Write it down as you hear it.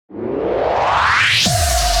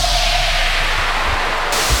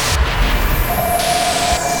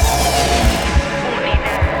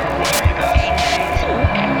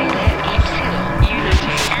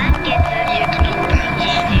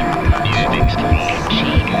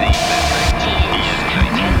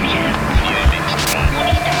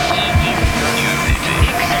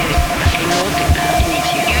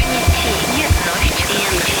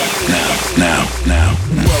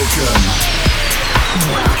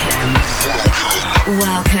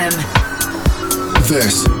Welcome.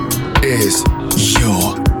 This is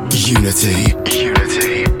your Unity.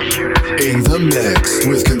 In the mix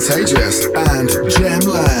with Contagious and Jem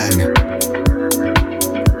Lang.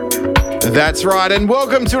 That's right, and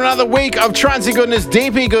welcome to another week of trancey goodness,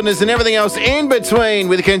 deepy goodness, and everything else in between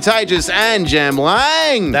with Contagious and Jem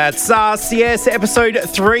Lang. That's us, yes, episode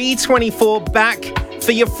 324 back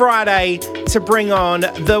for your Friday to bring on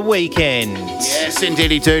the weekend. Yes,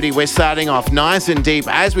 indeedy doody. We're starting off nice and deep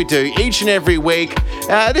as we do each and every week.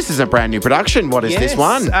 This is a brand new production. What is this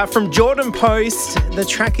one? From Jordin Post. The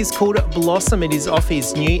track is called Blossom. It is off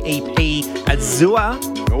his new EP, Azure,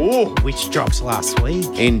 which dropped last week.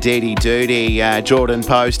 Indeedy doody. Jordin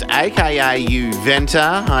Post, a.k.a.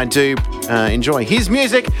 Uventa. I do enjoy his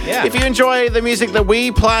music. Yeah. If you enjoy the music that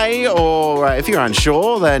we play, or if you're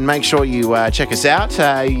unsure, then make sure you check us out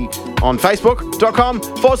on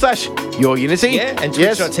Facebook.com/YourUnity. Yeah, and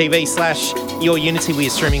Twitch.tv/YourUnity. We are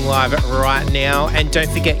streaming live right now. And don't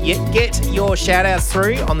forget, get your shout outs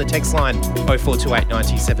through on the text line 0428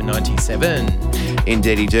 97 97.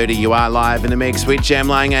 Indeedy doody, you are live in the mix with Jem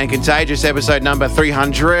Lang and Contagious, episode number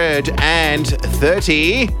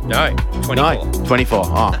 330. No, 24. 24.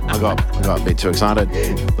 Oh, I got a bit too excited.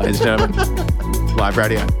 Ladies and gentlemen, live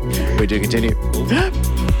radio. We do continue.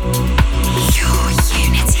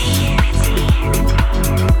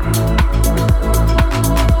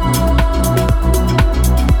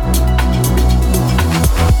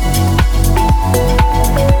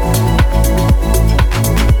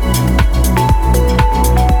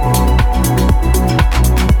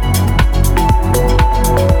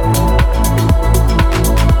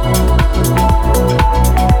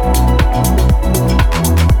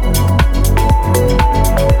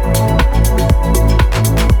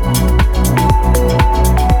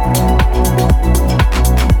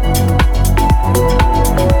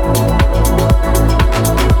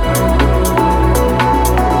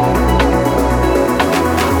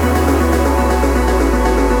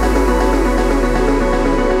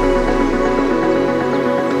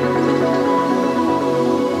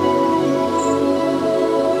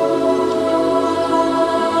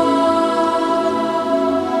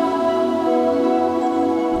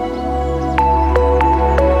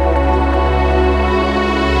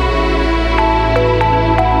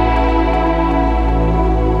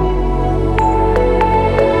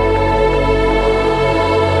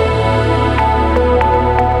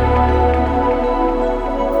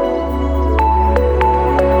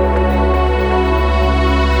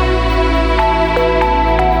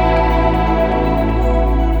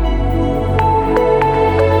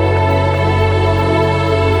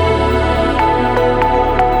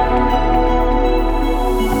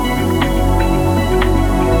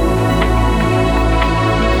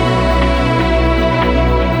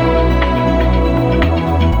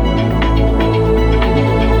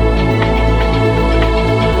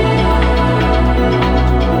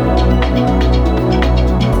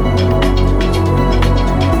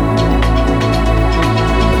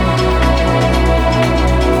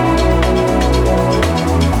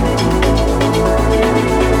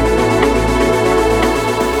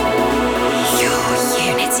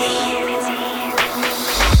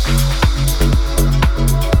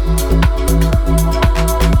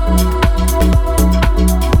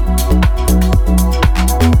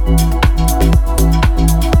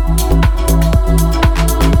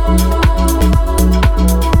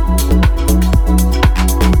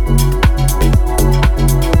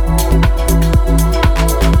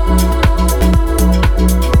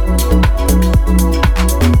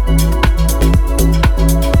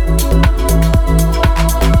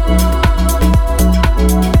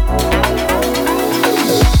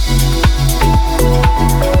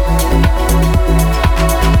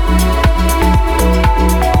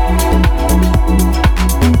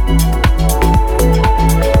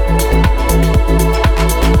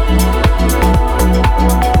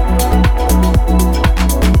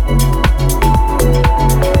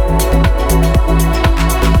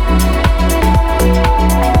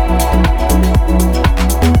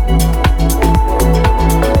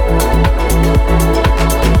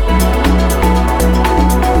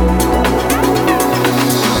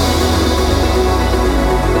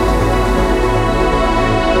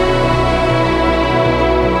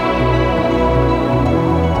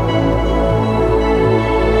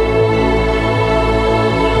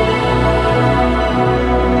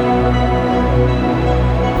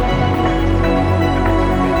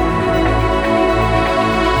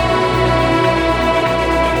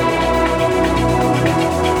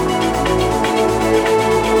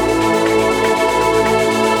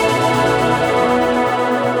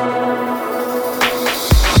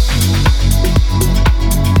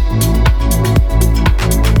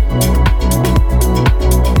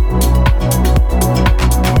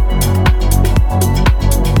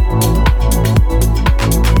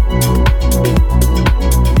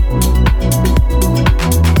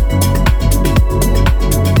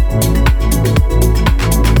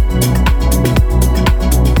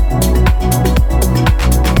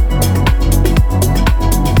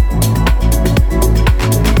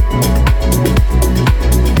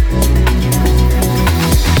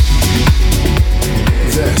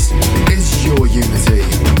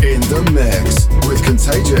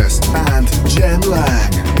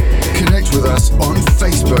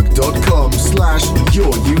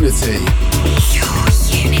 facebook.com/yourunity.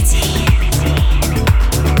 Your Unity.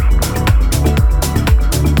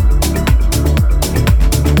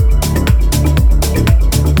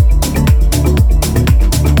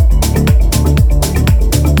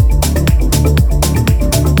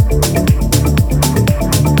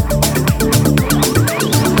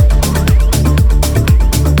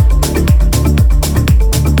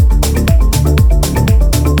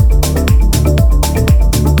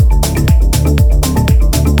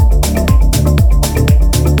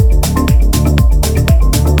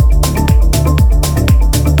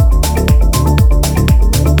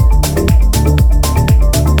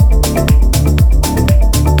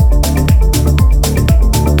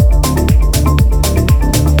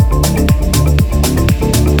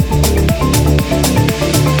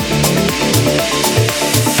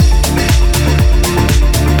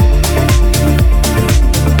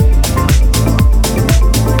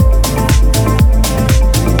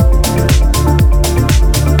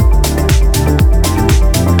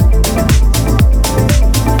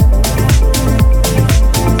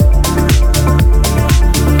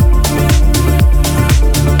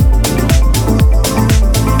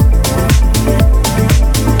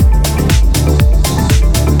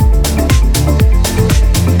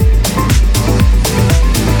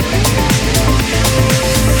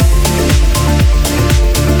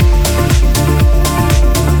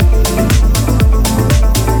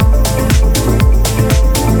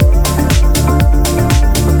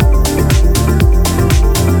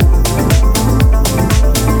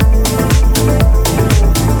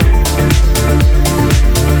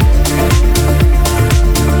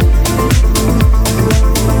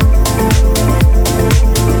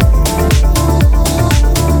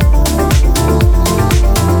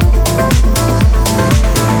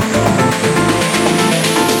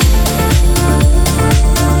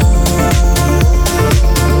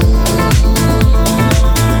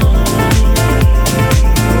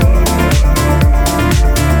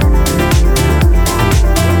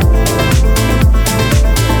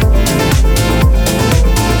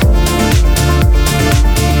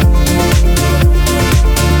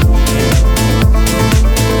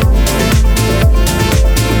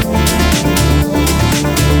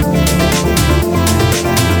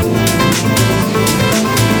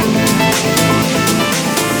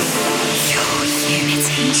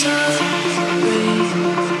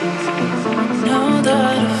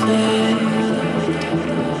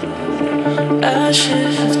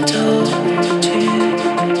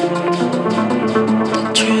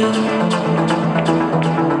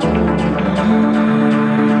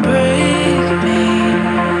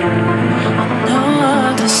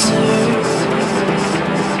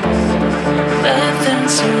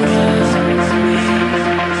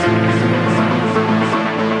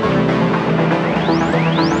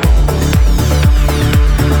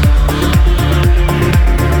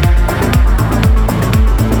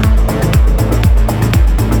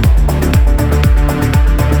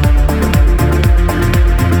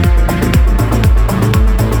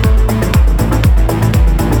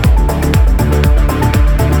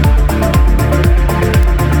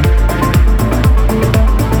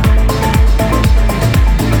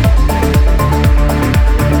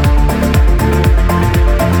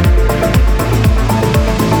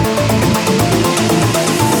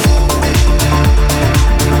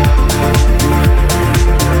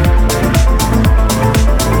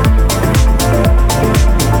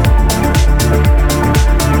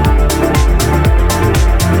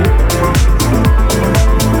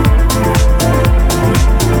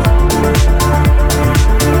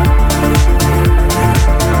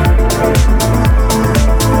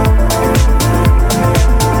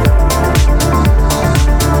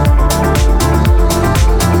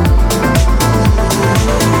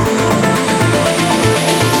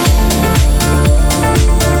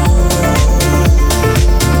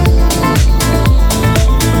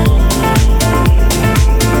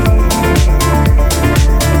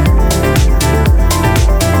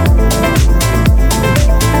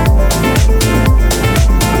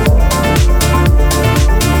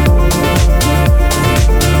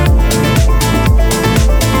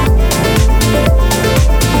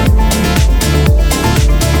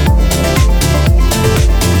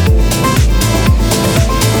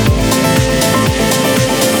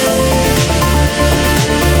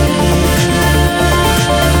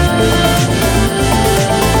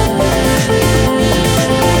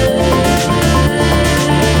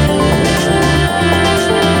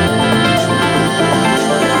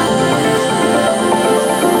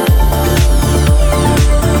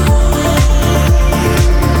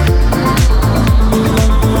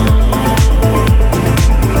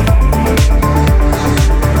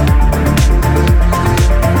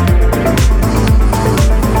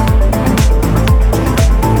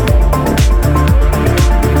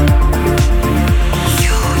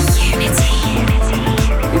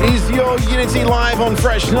 Your Unity live on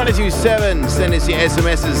Fresh 92.7. Send us your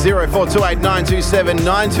SMSs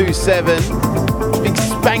 0428927927. Big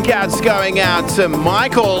spank outs going out to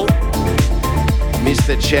Michael,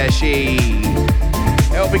 Mr. Cheshi,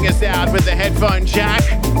 helping us out with the headphone jack.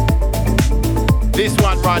 This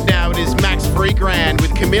one right now, it is Max Freegrant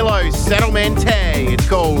with Kamilo Sandemente. It's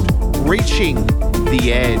called Reaching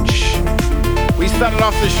the Edge. We started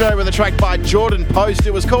off the show with a track by Jordin Post.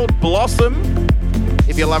 It was called Blossom.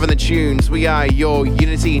 If you're loving the tunes, we are Your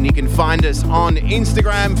Unity, and you can find us on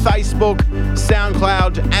Instagram, Facebook,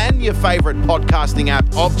 SoundCloud, and your favorite podcasting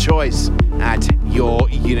app of choice at Your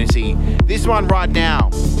Unity. This one right now,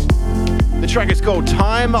 the track is called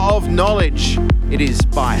Time of Knowledge. It is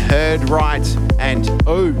by Heard Right and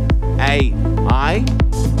O-A-I.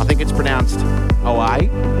 I think it's pronounced O-I.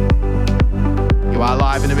 You are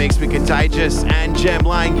live in the mix with Contagious and Jem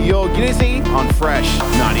Lang. Your Unity on Fresh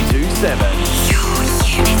 92.7. Your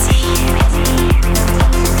Unity.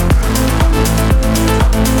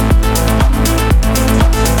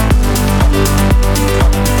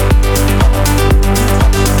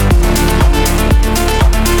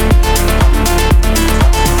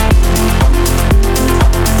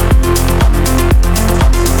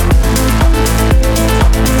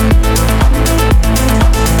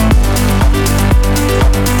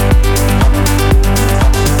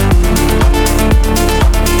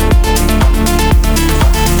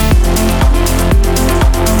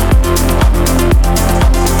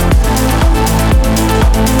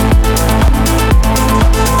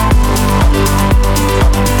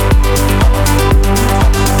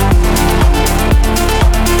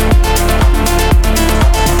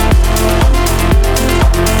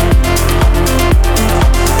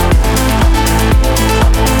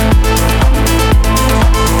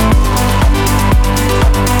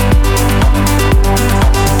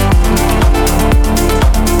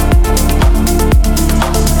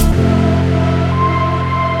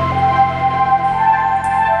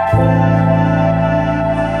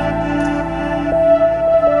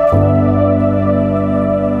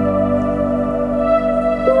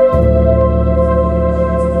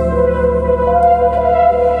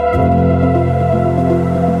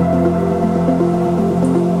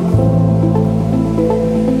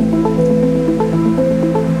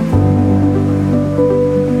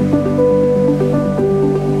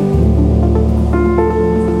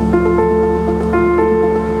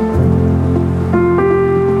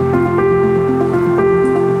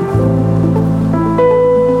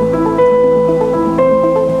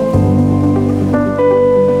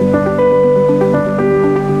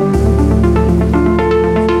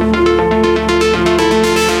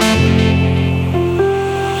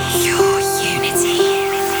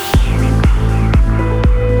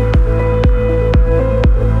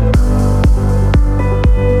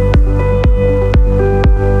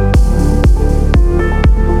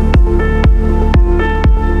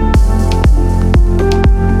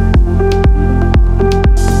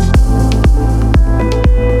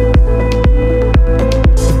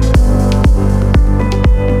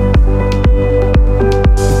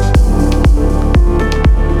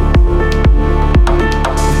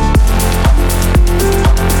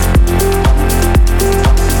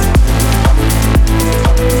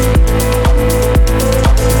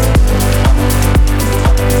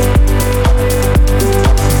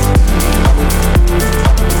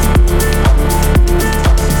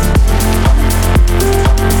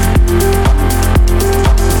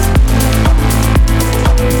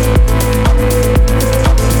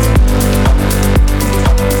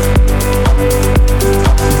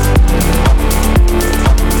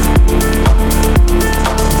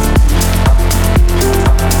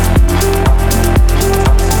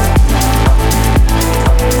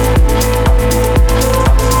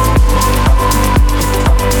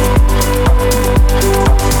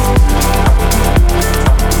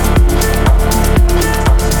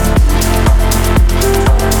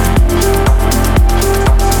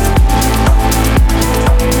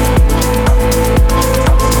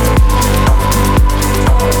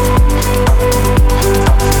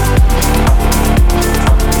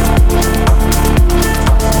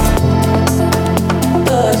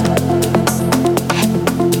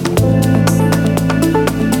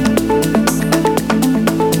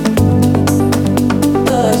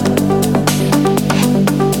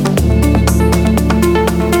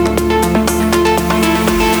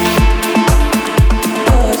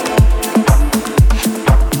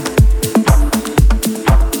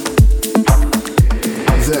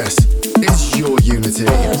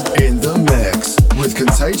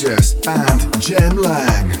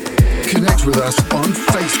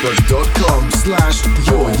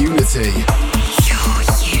 your unity.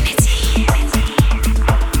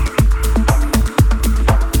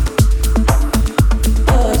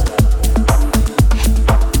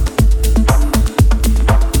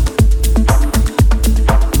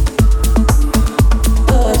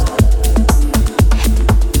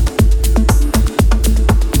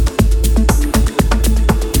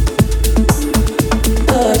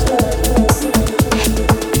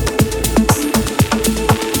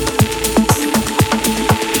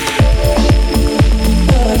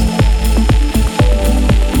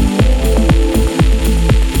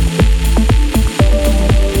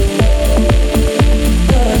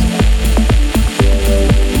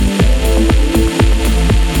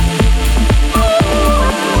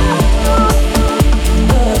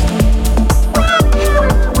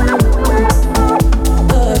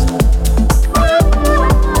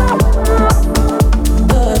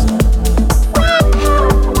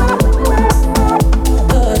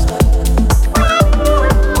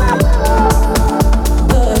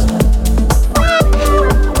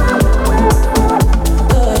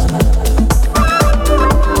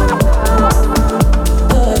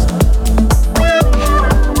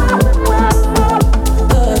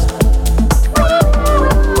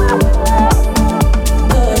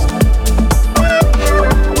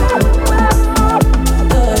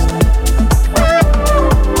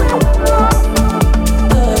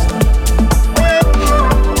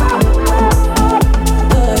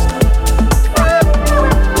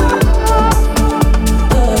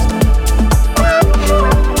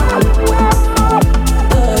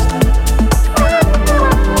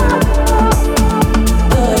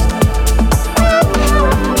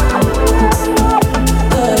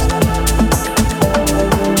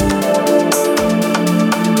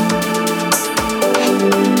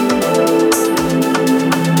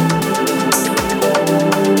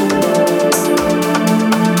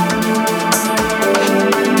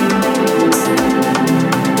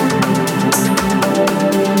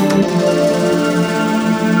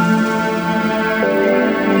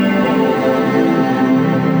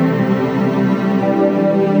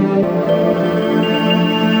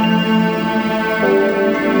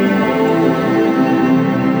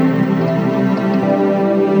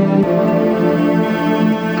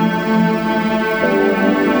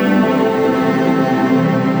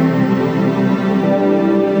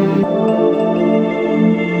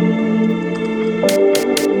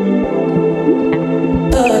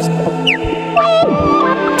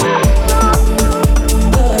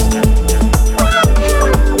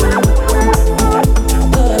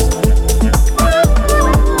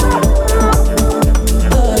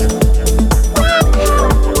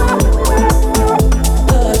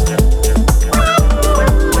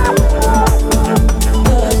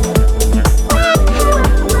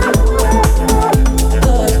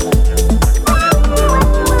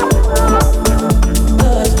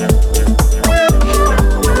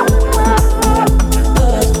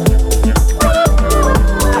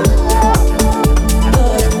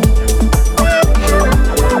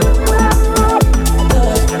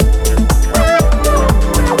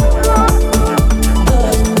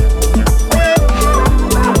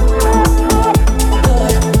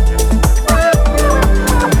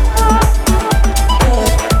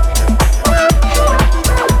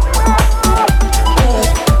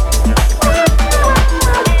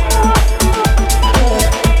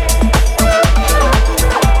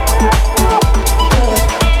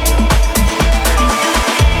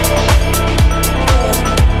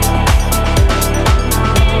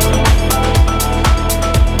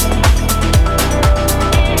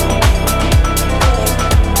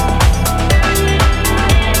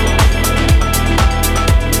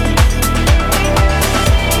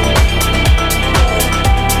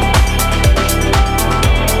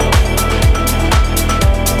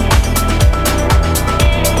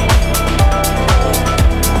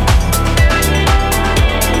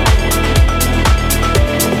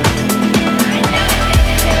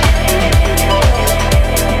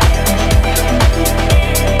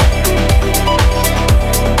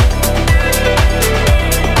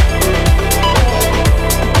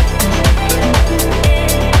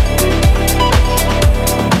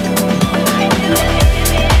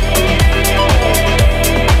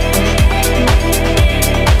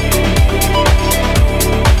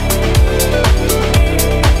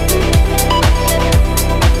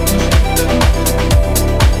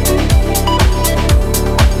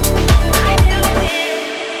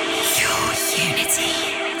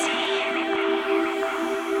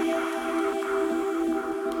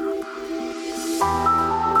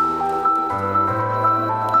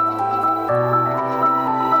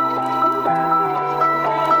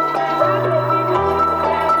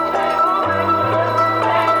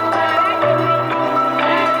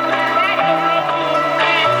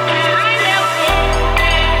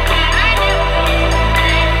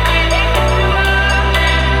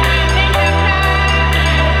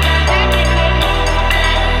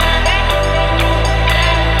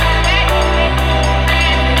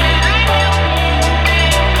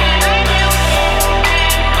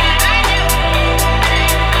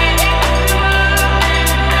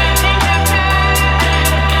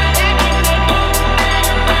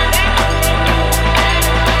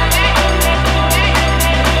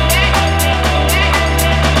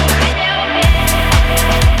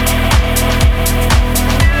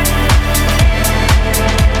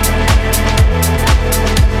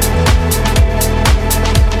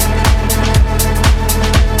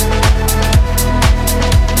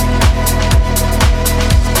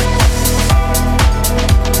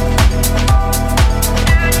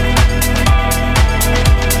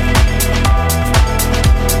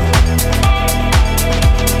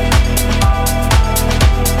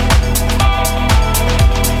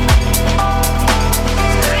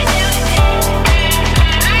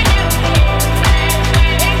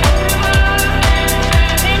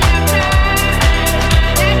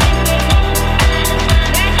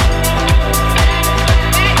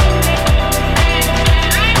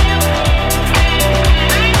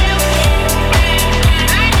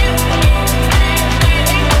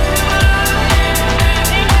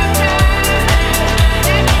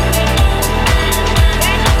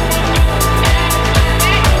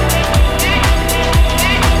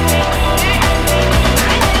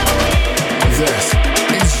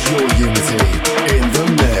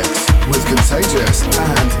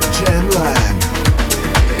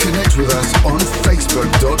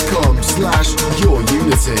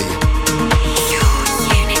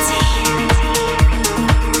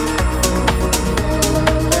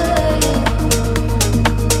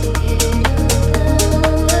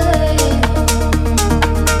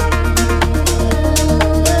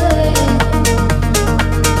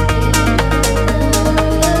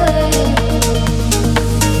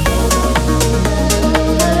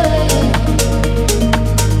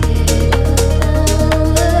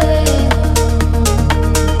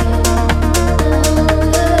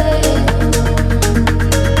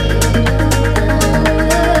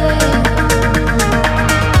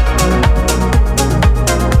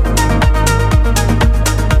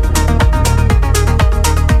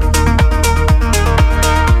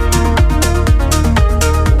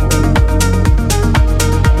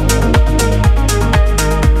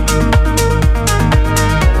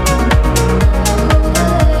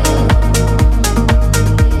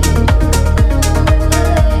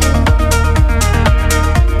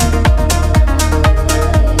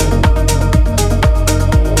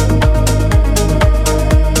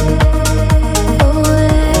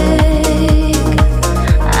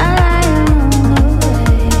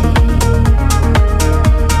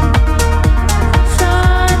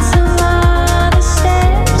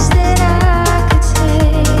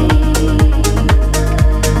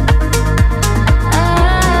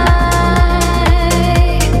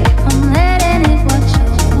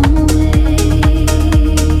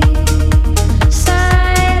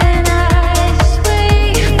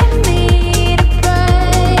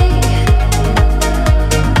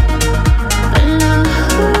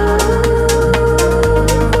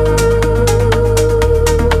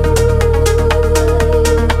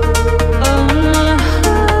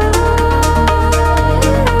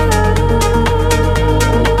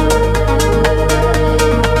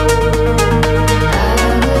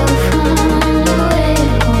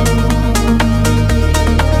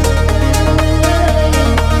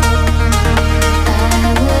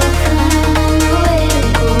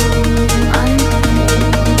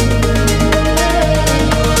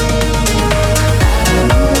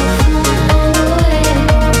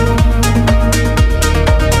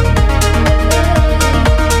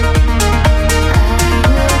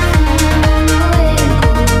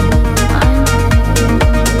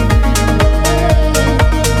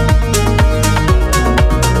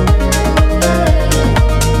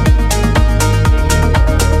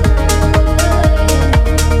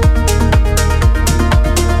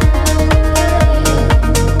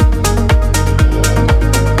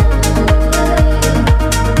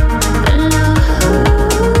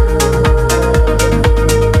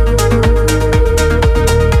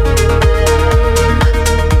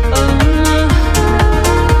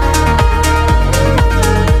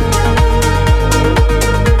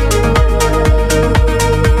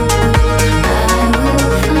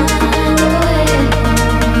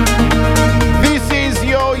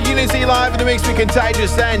 the mix with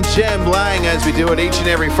Contagious and Jem Lang as we do it each and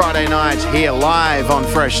every Friday night here live on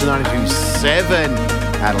Fresh 92.7.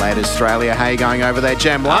 Adelaide, Australia. How are you going over there,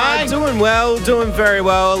 Jem Lang? Doing well, doing very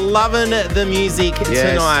well. Loving the music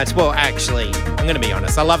tonight. Well, actually, I'm going to be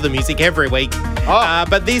honest. I love the music every week.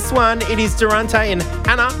 But this one, it is Durante and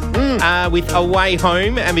HANA with Away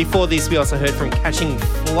Home. And before this, we also heard from Catching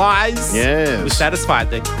Flies. Yes. With Satisfied,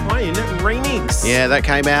 the Qrion remix. Yeah, that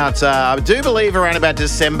came out, I do believe, around about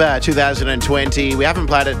December 2020. We haven't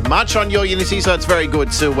played it much on Your Unity, so it's very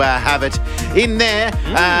good to have it in there.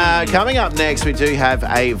 Coming up next, we do have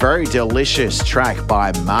a very delicious track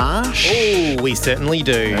by Marsh. Oh, we certainly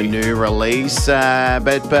do. A new release.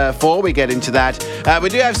 But before we get into that, we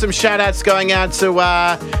do have some shout-outs going out to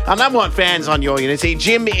our number one fans on Your Unity,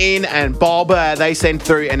 Jim, In and Bob. They sent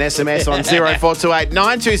through an SMS on 0428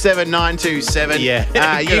 927 927.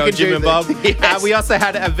 Yeah, you can Jim and Bob. Yes. We also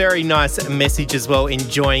had a very nice message as well,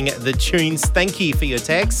 enjoying the tunes. Thank you for your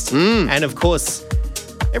text. And of course,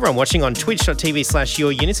 everyone watching on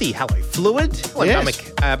twitch.tv/Your Unity. Hello, Fluid. Hello,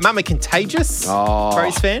 Yes. Mama Contagious.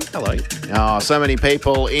 Crows fan. Hello. Oh, so many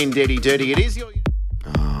people in Dirty Dirty. It is Your...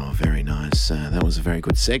 Oh, very nice. That was a very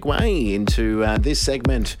good segue into this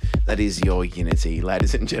segment that is Your Unity.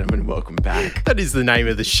 Ladies and gentlemen, welcome back. That is the name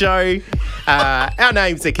of the show. Our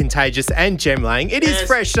names are Contagious and Jem Lang. It is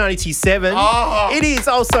Fresh 97. It is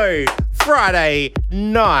also Friday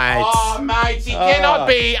night. Oh, mate, you cannot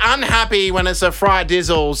be unhappy when it's a Fry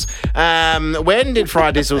Dizzles. When did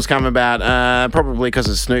Fry Dizzles come about? Probably because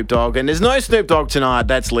of Snoop Dogg. And there's no Snoop Dogg tonight.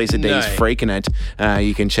 That's Lisa D's freaking it.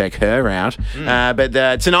 You can check her out. But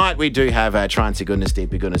tonight we do have Trance Goodness,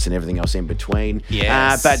 Deepy Goodness, and everything else in between.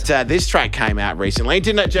 Yes. But this track came out recently,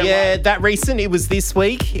 didn't it, Jem? Yeah, that recent. It was this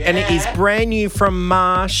week. And it is brand new from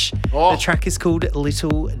Marsh. The track is called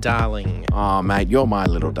Little Darling. Oh, mate, you're my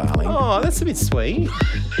little darling. Oh, that's a bit sweet.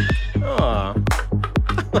 Oh.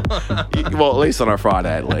 Well, at least on a Friday,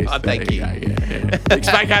 at least. Oh, thank you. Yeah.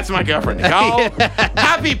 Spank out to my girlfriend, Nicole.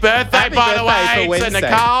 Happy birthday, by the way, to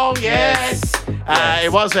Nicole. Yes.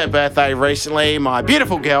 It was her birthday recently. My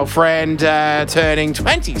beautiful girlfriend turning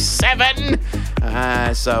 27.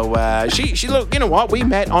 So she look, you know what? We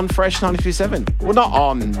met on Fresh 92.7. Well, not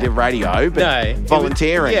on the radio, but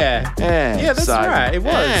volunteering. Yeah, that's right. It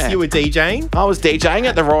was. Yeah. You were DJing? I was DJing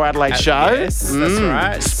at the Royal Adelaide show. Yes, that's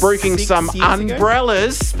right. Spruiking some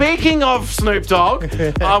umbrellas. Speaking of Snoop Dogg,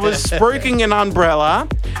 I was spruiking an umbrella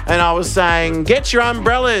and I was saying, get your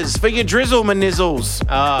umbrellas for your drizzle manizzles.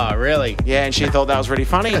 Oh, really? Yeah, and she thought that was really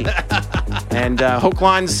funny. And hook,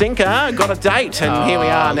 line, sinker, got a date, and here we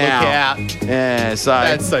are now. Look out. Yeah, so...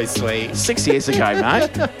 That's so sweet. 6 years ago,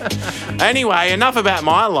 mate. Anyway, enough about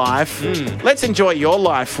my life. Let's enjoy your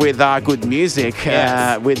life with good music,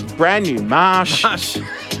 with brand new Marsh.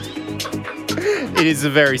 It is a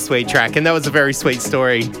very sweet track, and that was a very sweet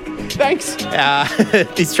story. Thanks.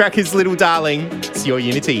 This track is Little Darling. It's Your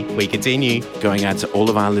Unity. We continue. Going out to all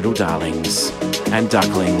of our little darlings and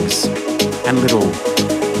ducklings and little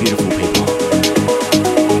beautiful people.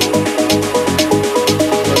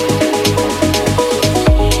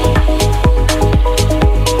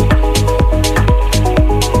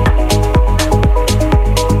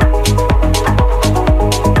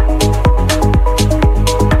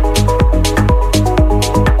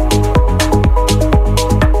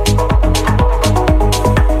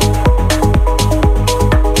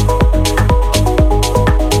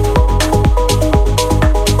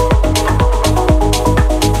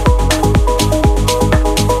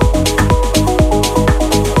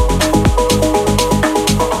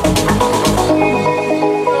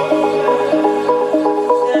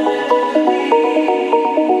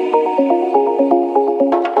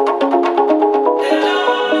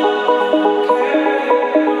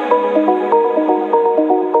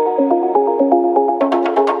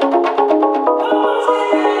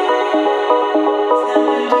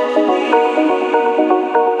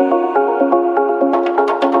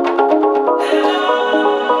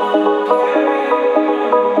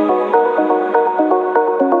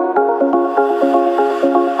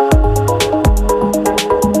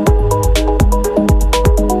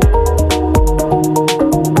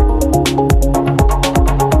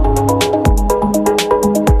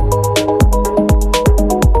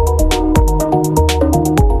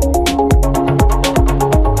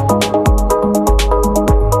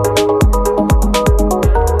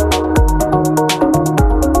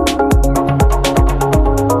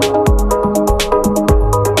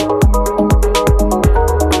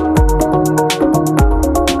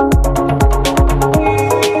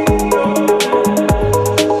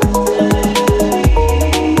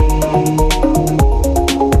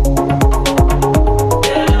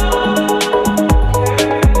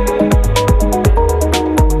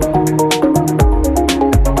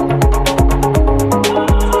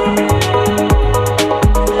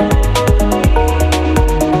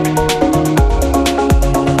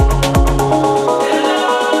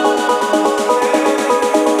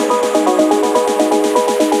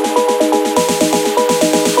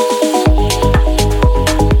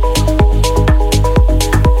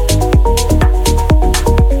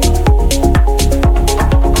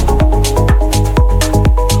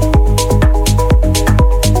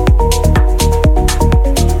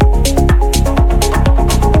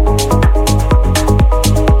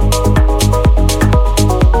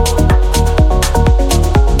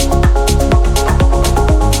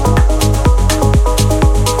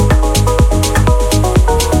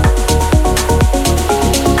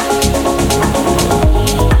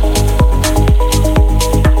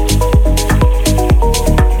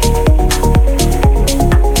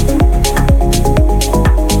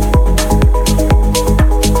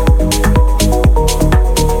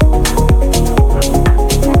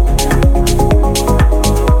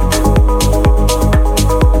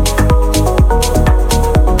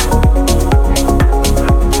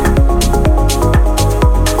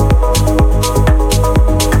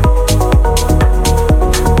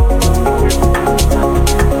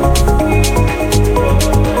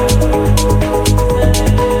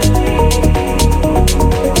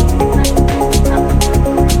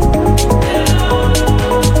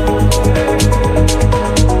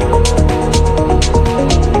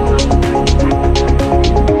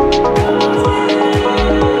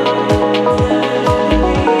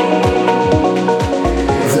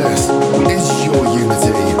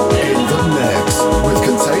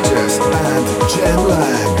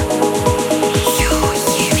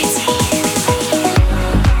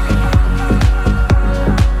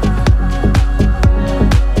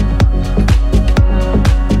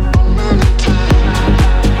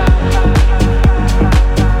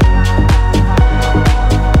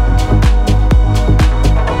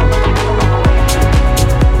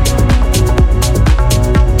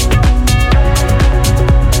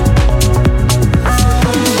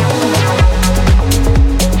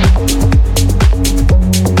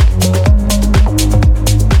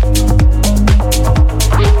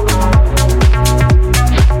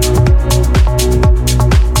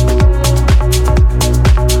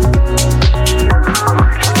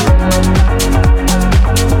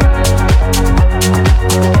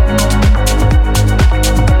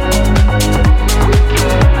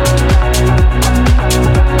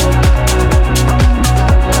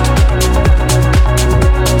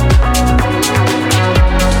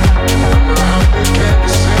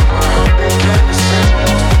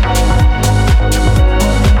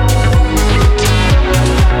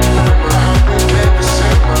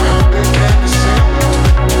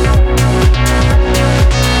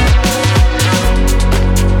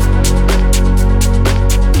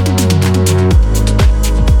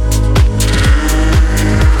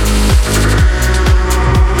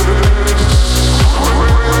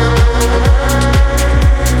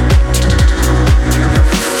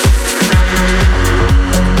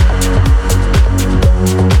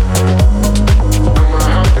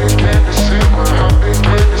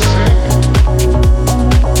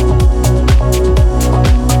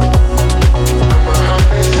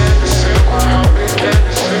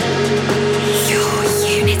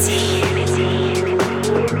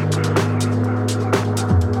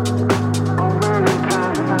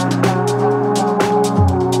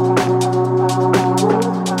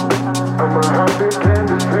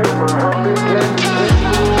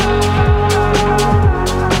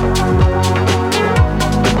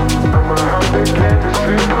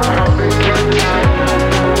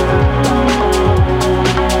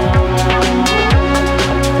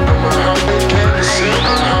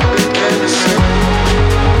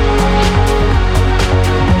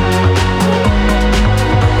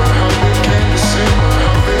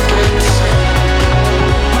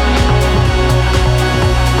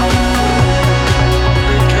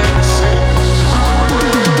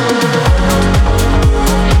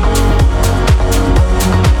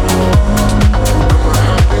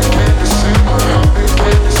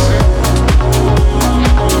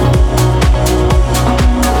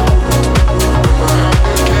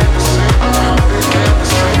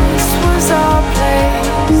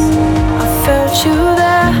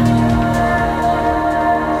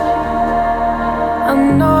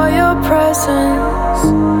 know your presence,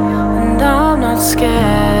 and I'm not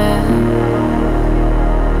scared.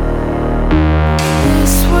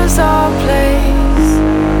 This was our place,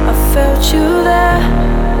 I felt you there.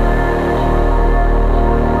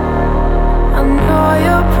 I know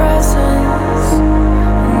your presence,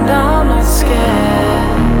 and I'm not scared.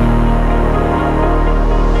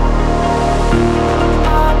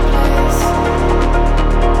 Our place.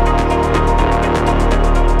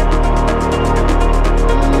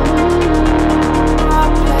 Our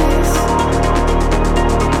place.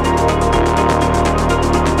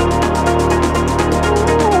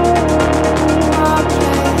 Our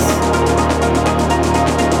place.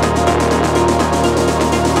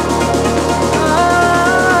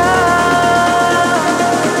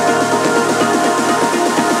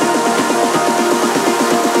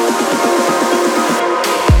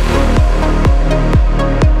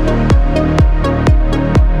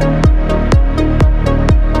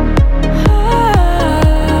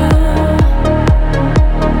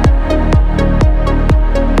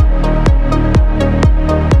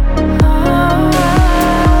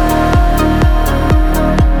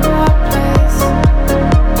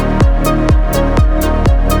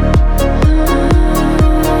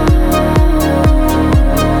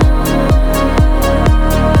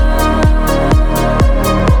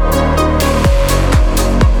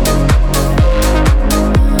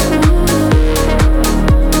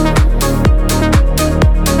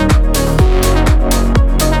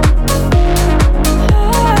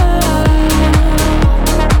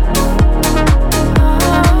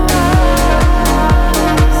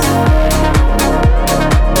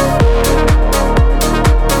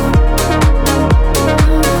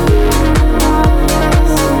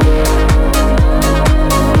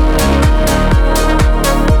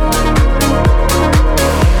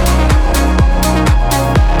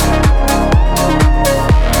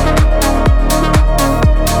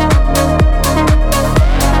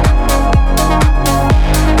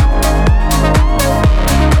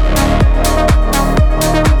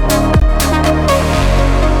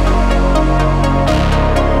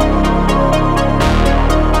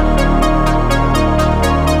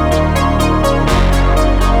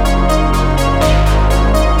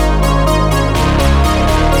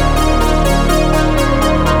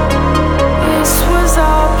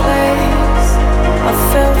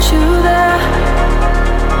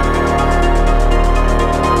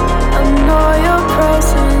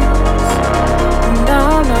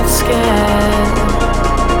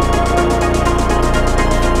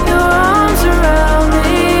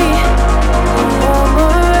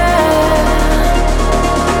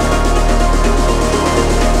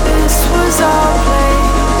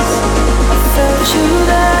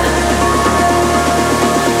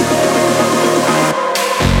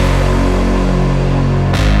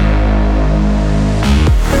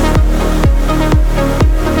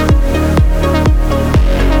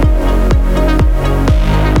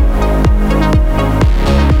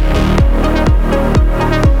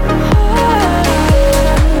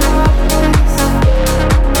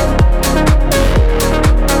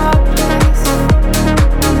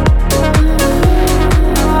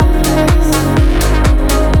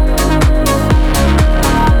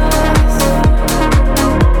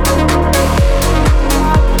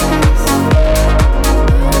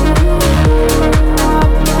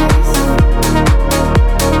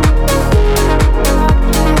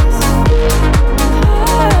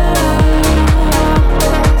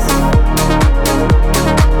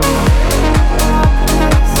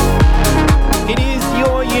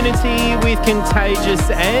 Contagious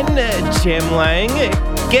and Jem Lang.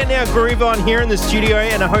 Getting our groove on here in the studio,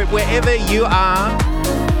 and I hope wherever you are,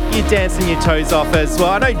 you're dancing your toes off as well.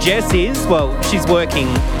 I know Jess is. Well, she's working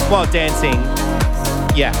while dancing.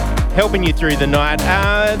 Yeah, helping you through the night.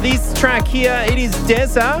 This track here, it is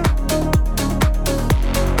Dezza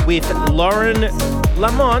with Lauren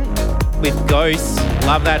Lamont with Ghost.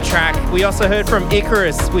 Love that track. We also heard from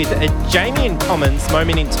Icarus with Jamie and Commans,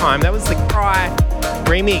 Moment in Time. That was the Cry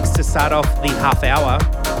remix to start off the half hour.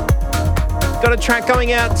 Got a track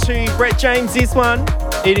going out to Brett James, this one.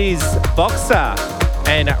 It is Boxer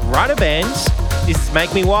and RYTERBAND. This is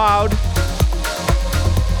Make Me Wild.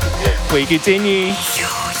 We continue.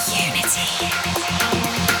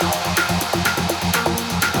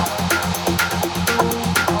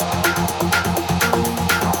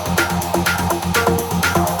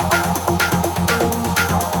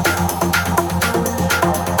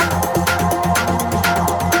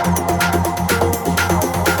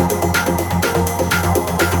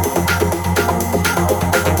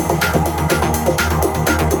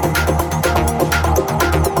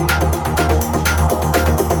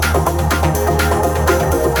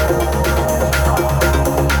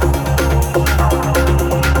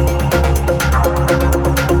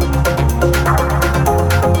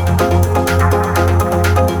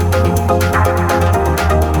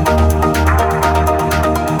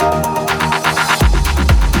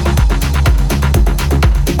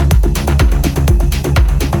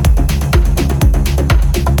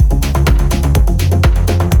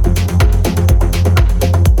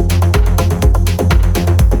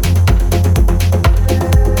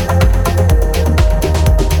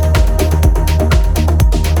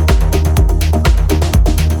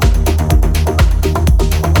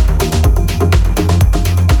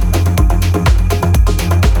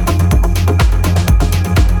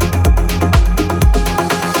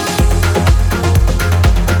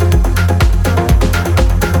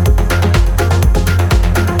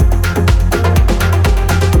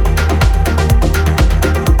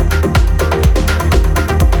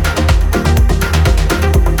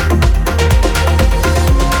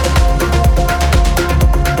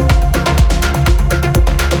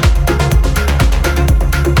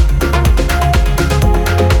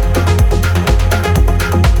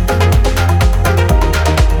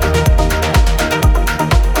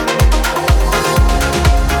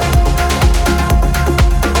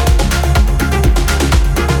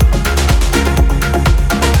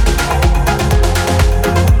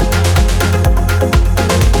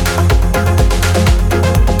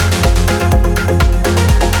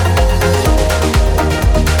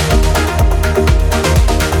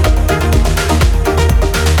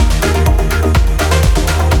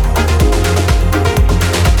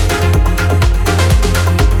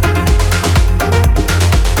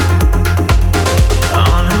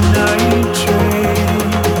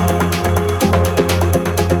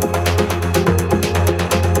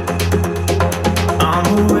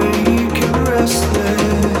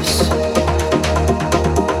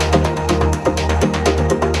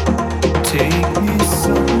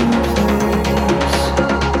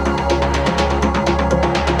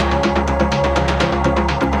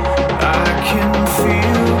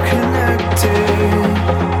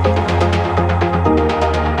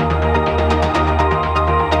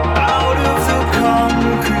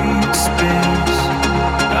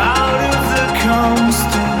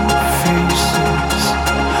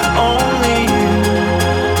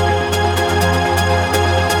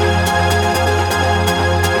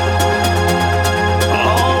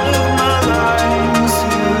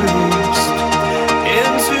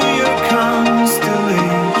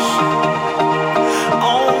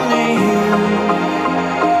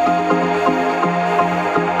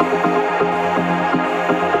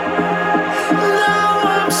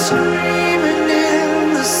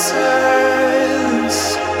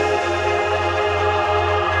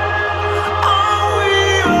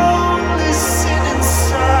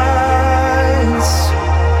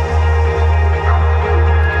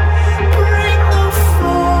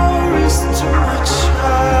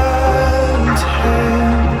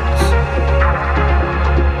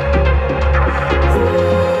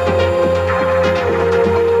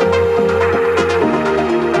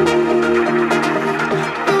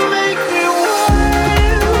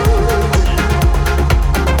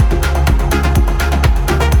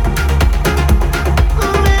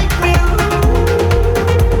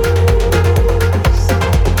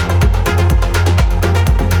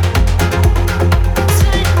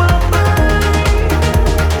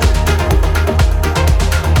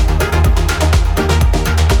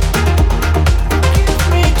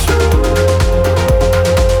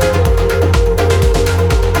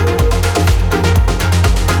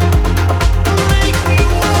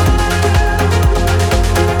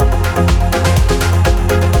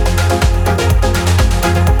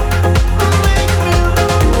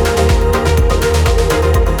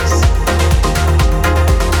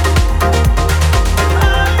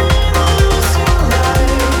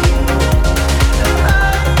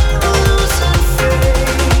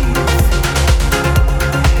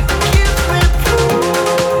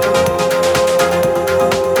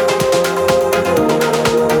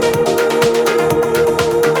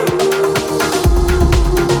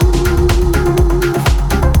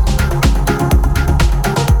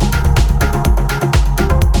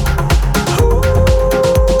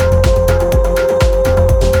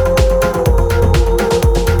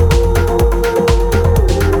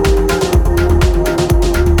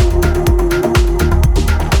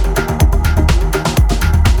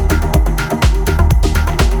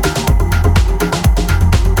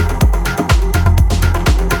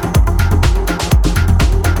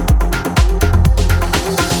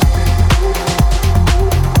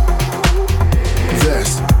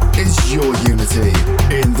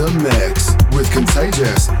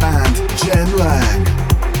 Contagious and Jem Lang.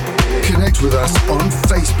 Connect with us on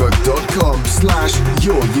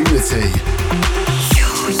facebook.com/yourunity.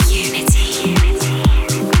 Your Unity.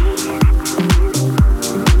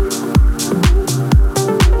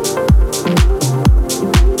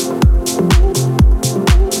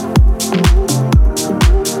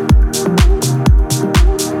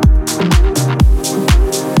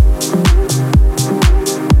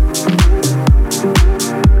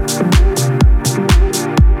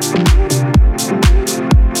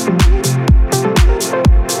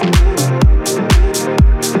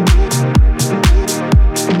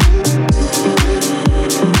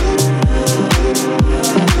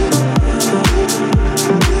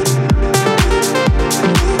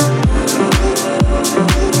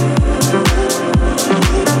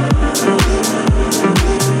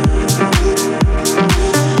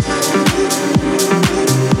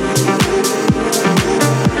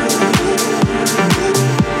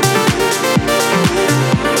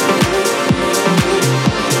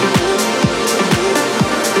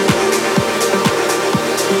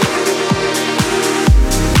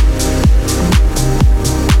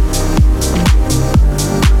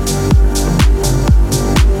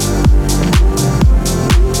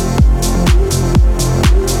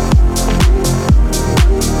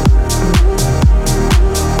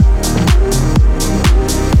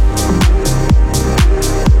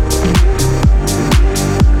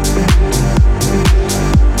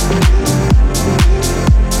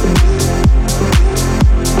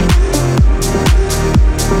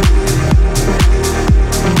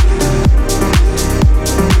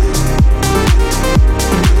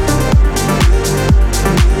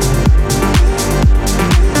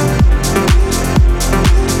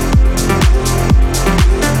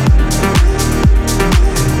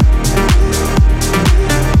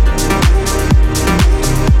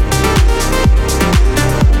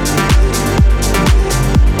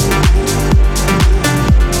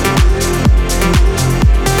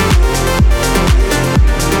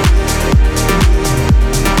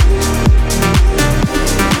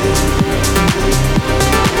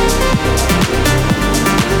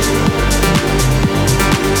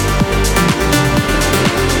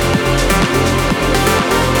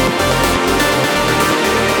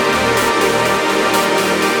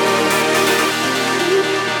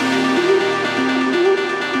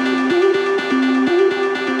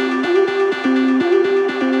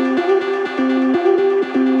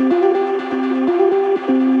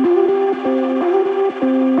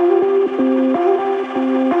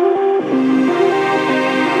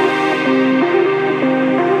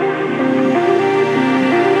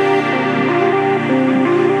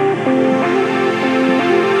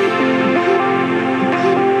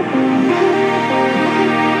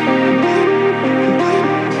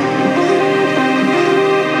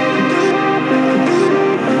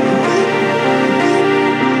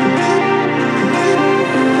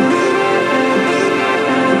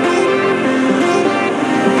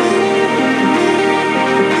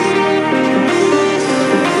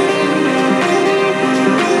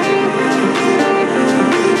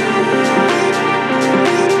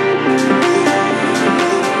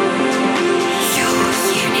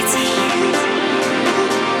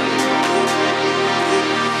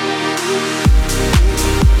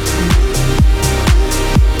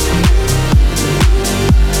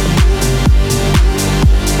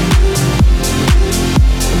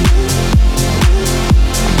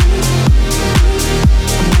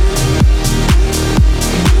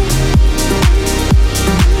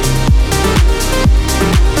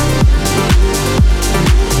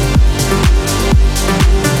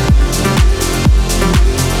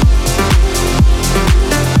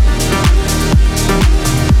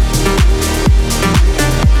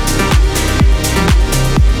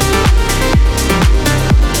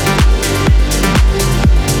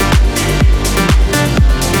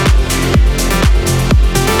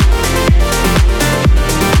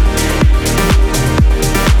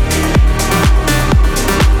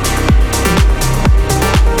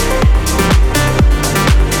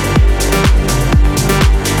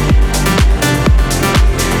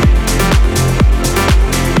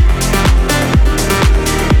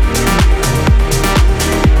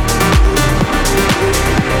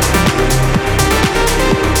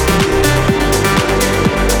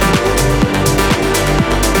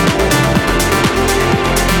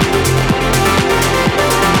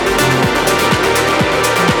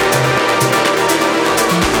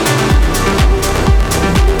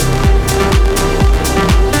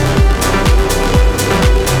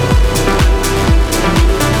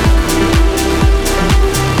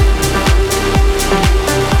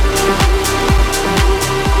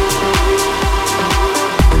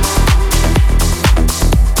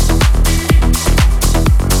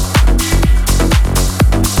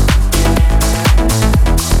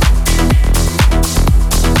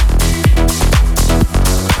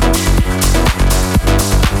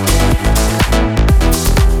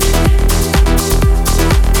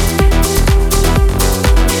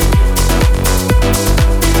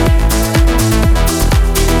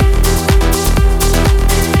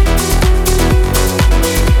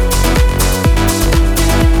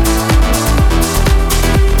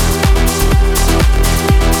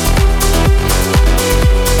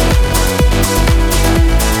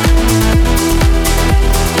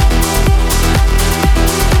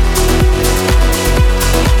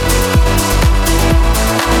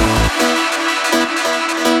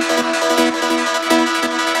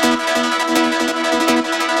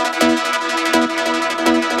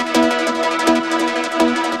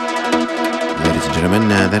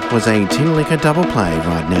 That was a Tinlicker double play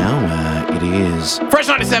right now. It is Fresh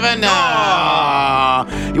 97.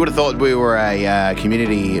 You would have thought we were a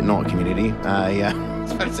community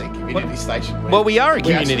station. Well, we are a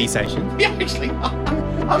community station. Yeah, actually.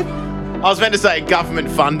 I was meant to say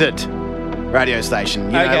government-funded radio station.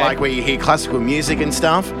 You know, like where you hear classical music and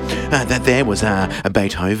stuff. That there was a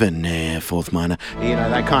Beethoven, fourth minor. You know,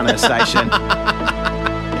 that kind of station.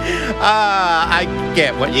 I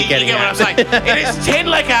get what you're getting at. What I'm saying. It is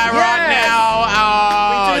Tinlicker right now.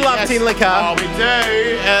 We do love Tinlicker. Oh, we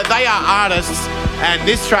do. They are artists. And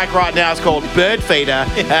this track right now is called Bird Feeder.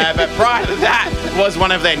 But prior to that was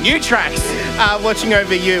one of their new tracks. Watching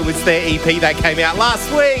Over You was their EP that came out last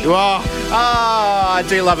week. Oh, I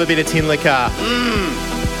do love a bit of Tinlicker.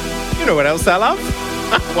 You know what else I love?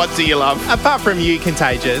 What do you love? Apart from you,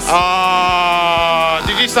 Contagious. Oh,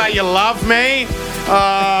 did you say you love me?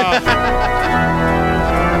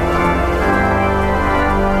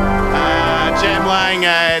 Jem Lang,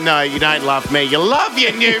 no, you don't love me. You love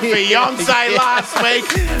your new fiancé last week.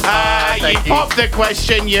 You popped the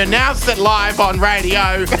question. You announced it live on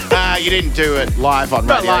radio. You didn't do it live on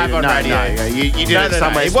radio. Not live on radio. No, you did it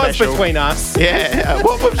somewhere It special. was between us. Yeah.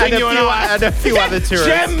 What between you and I? And a few other tourists.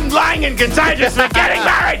 Jem Lang and Contagious were getting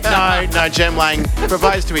married. No, Jem Lang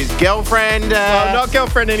proposed to his girlfriend. Well, not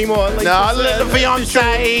girlfriend anymore. The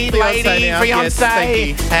fiancé, lady, fiancé.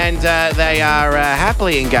 Yes, and they are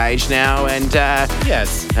happily engaged now. And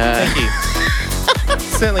yes, thank you.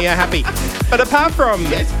 Certainly are happy. But apart from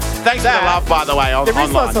thanks for the love, by the way. There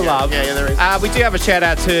is lots of love. Yeah, there is. We do have a shout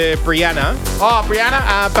out to Brianna. Oh,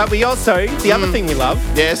 Brianna. But we also, the other thing we love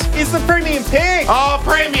is the premium pick. Oh,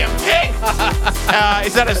 premium pick.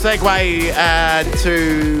 Is that a segue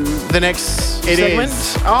to the next segment?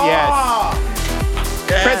 Oh. Yes.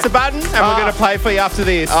 Yeah. Press the button and we're going to play for you after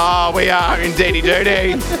this. Oh, we are indeedy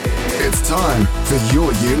doody. It's time for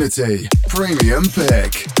your Unity Premium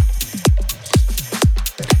Pick.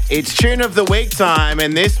 It's Tune of the Week time,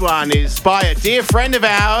 and this one is by a dear friend of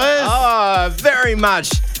ours. Oh,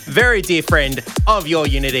 very dear friend of your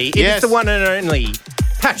Unity. It is the one and only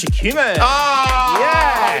Patrik Humann. Oh,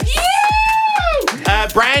 yeah.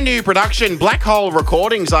 Brand new production, Black Hole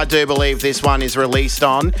Recordings, I do believe this one is released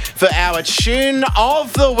on, for our Tune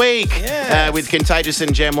of the Week with Contagious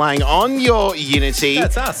and Jem Lang on your Unity.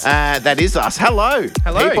 That's us. That is us. Hello,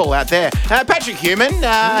 people out there. Patrik Humann,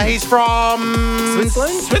 he's from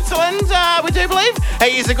Switzerland, we do believe.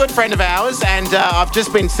 He's a good friend of ours, and I've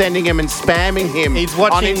just been sending him and spamming him he's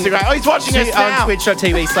watching on Instagram. Oh, he's watching us now. On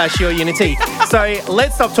twitch.tv/yourunity. So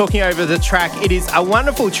let's stop talking over the track. It is a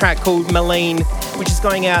wonderful track called Milene, which is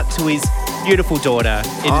going out to his beautiful daughter.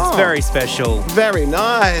 It is very special. Very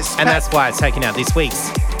nice. And that's why it's taken out this week's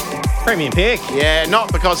premium pick. Yeah,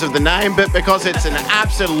 not because of the name, but because it's an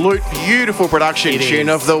absolute beautiful production. Tune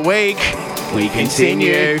of the week. We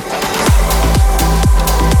continue.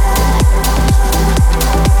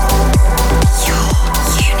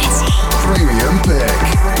 Premium Pick.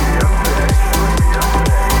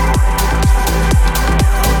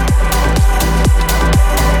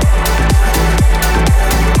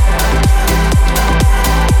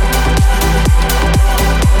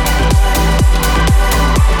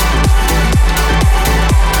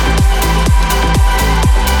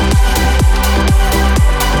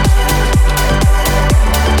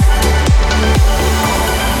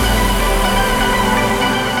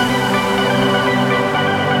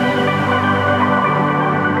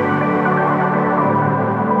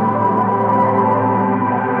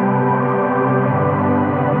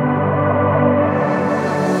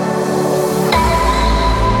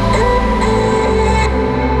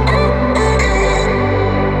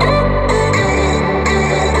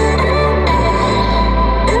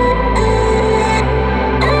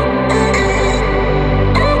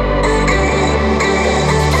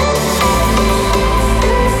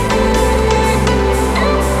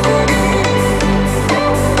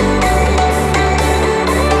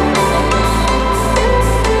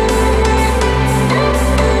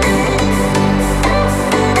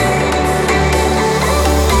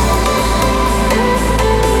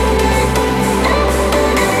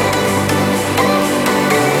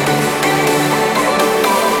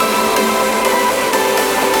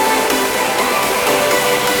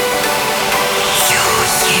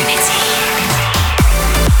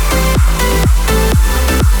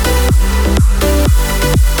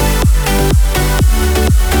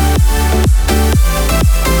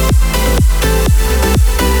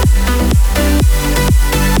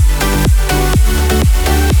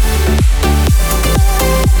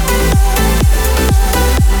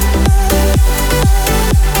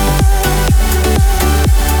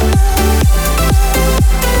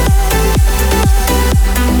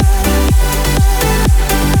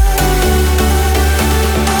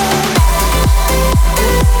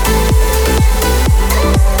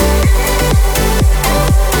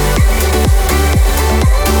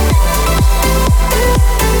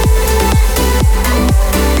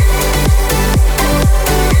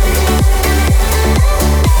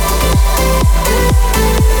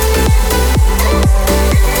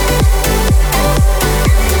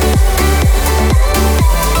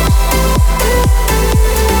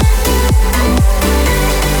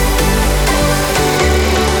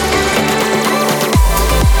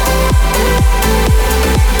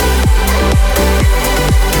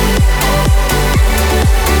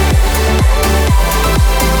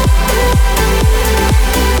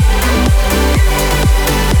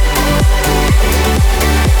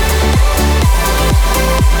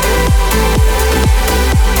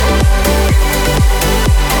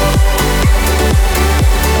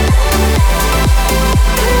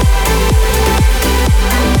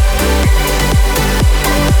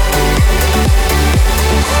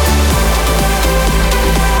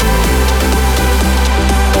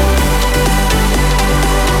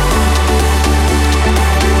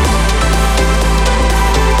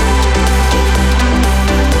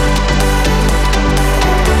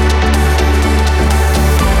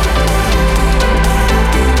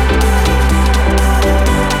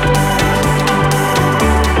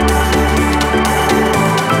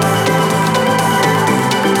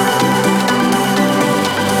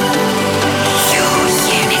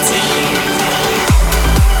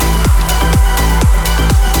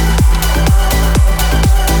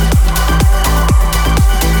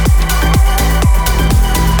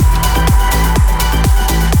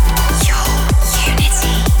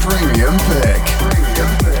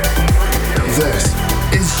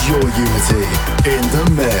 Unity in the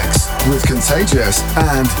mix with Contagious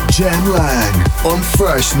and Jem Lang on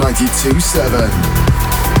Fresh 92.7.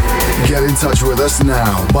 Get in touch with us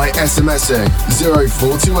now by SMSing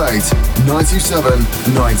 0428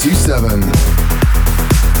 97 97.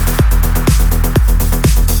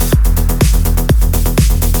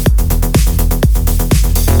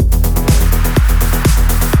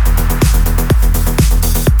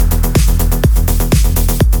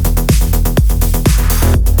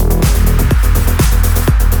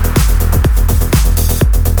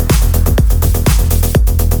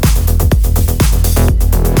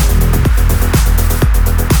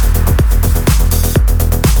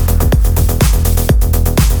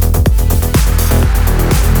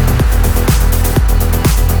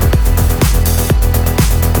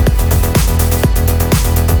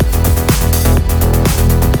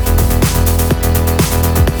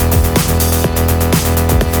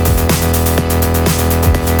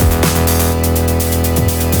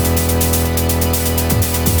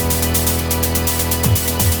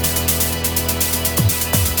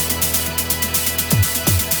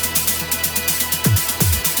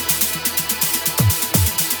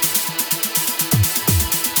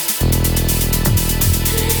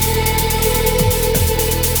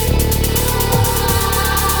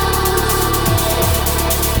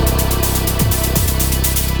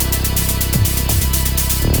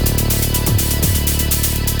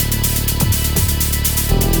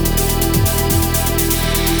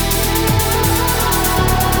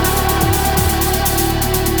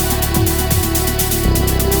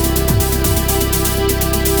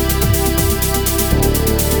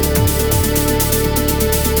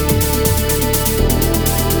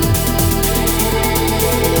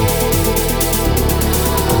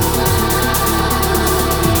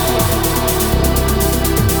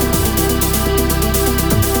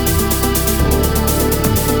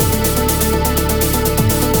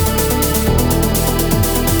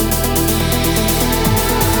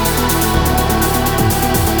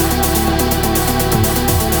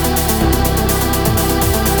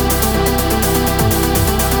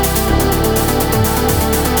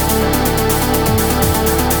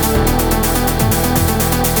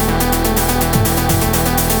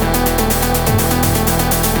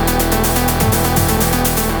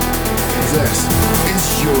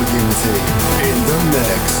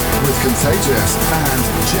 Contagious and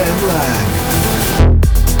Jem Lang.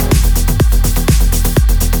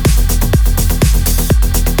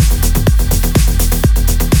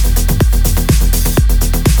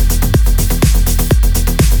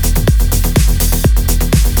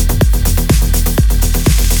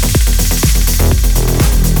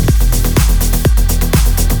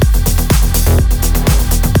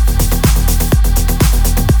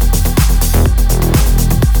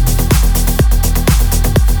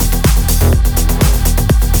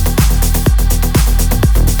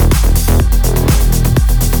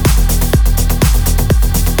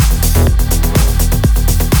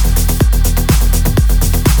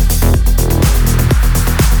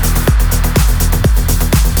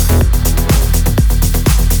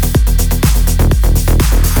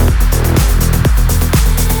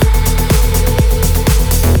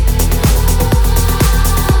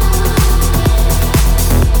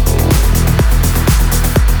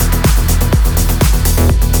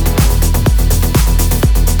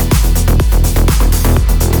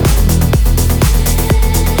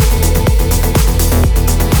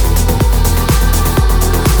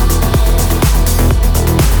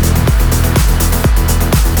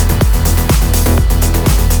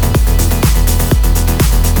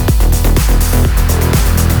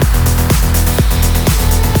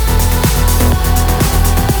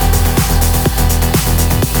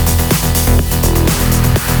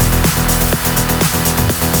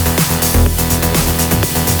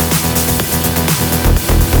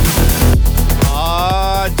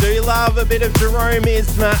 Bit of Jerome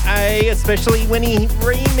Isma-Ae, especially when he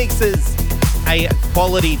remixes a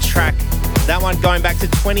quality track. That one going back to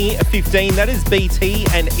 2015. That is BT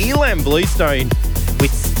and Ilan Bluestone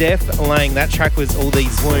with Stef Lang. That track was All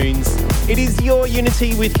These Wounds. It is your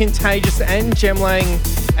Unity with Contagious and Jem Lang,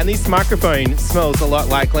 and this microphone smells a lot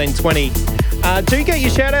like Len 20. Do get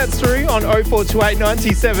your shout outs through on 0428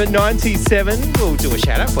 97 97. We'll do a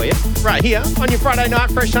shout out for you right here on your Friday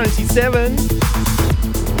night, Fresh 97.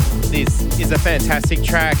 This is a fantastic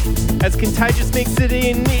track. As Contagious mixed it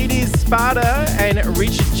in, it is Spada and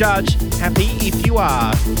Richard Judge, Happy If You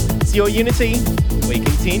Are. It's your Unity. We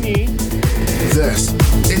continue. This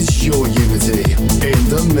is Your Unity in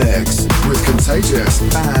the mix with Contagious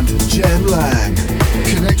and Jem Lang.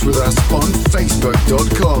 Connect with us on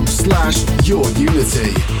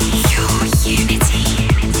facebook.com/YourUnity. Your Unity.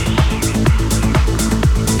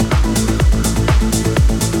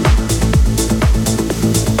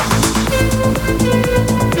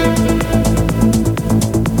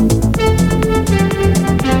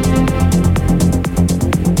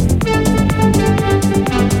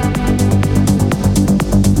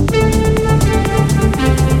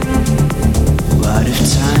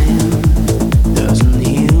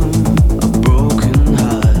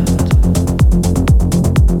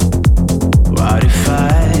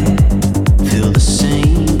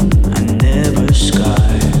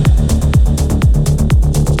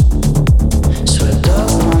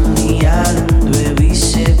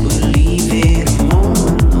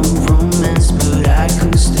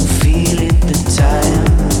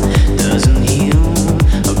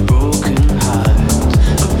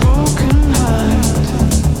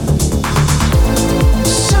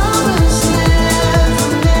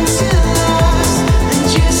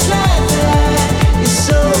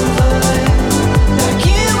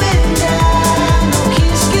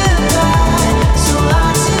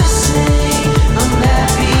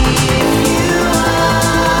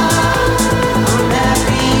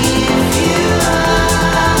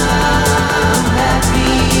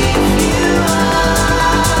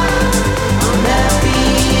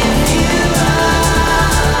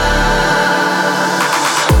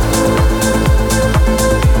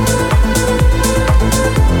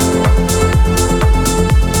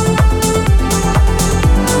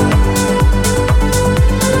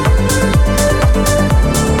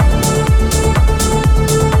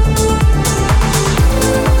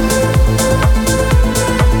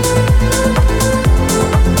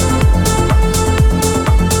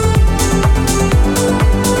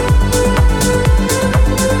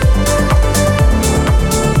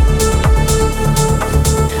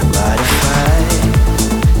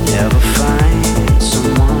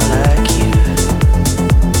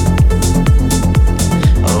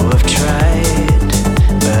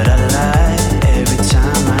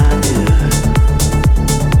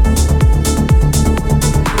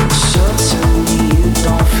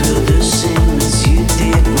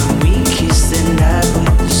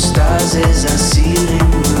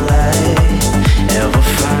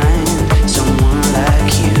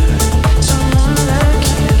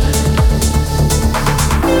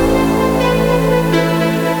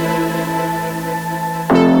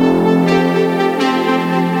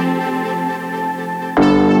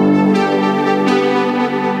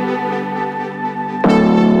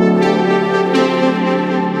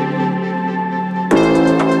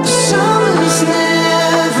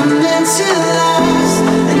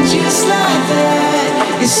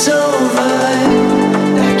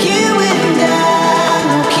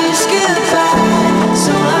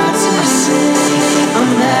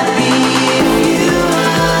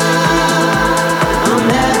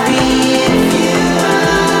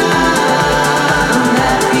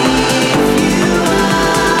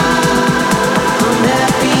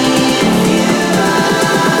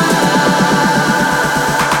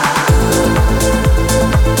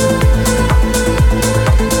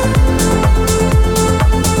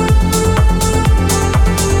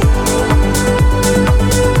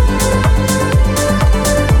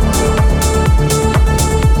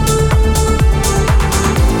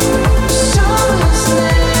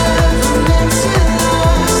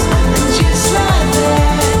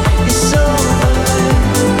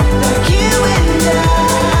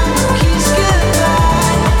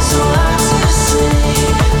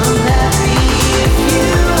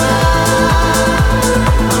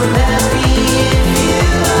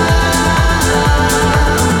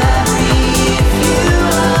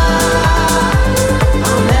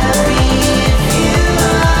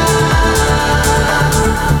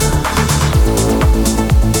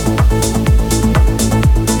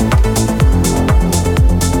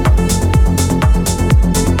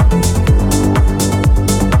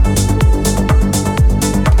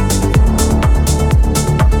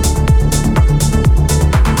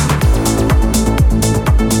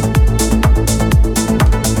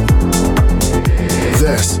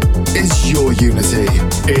 Unity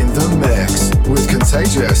in the mix with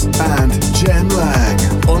Contagious and Jem Lang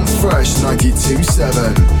on Fresh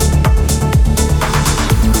 92.7.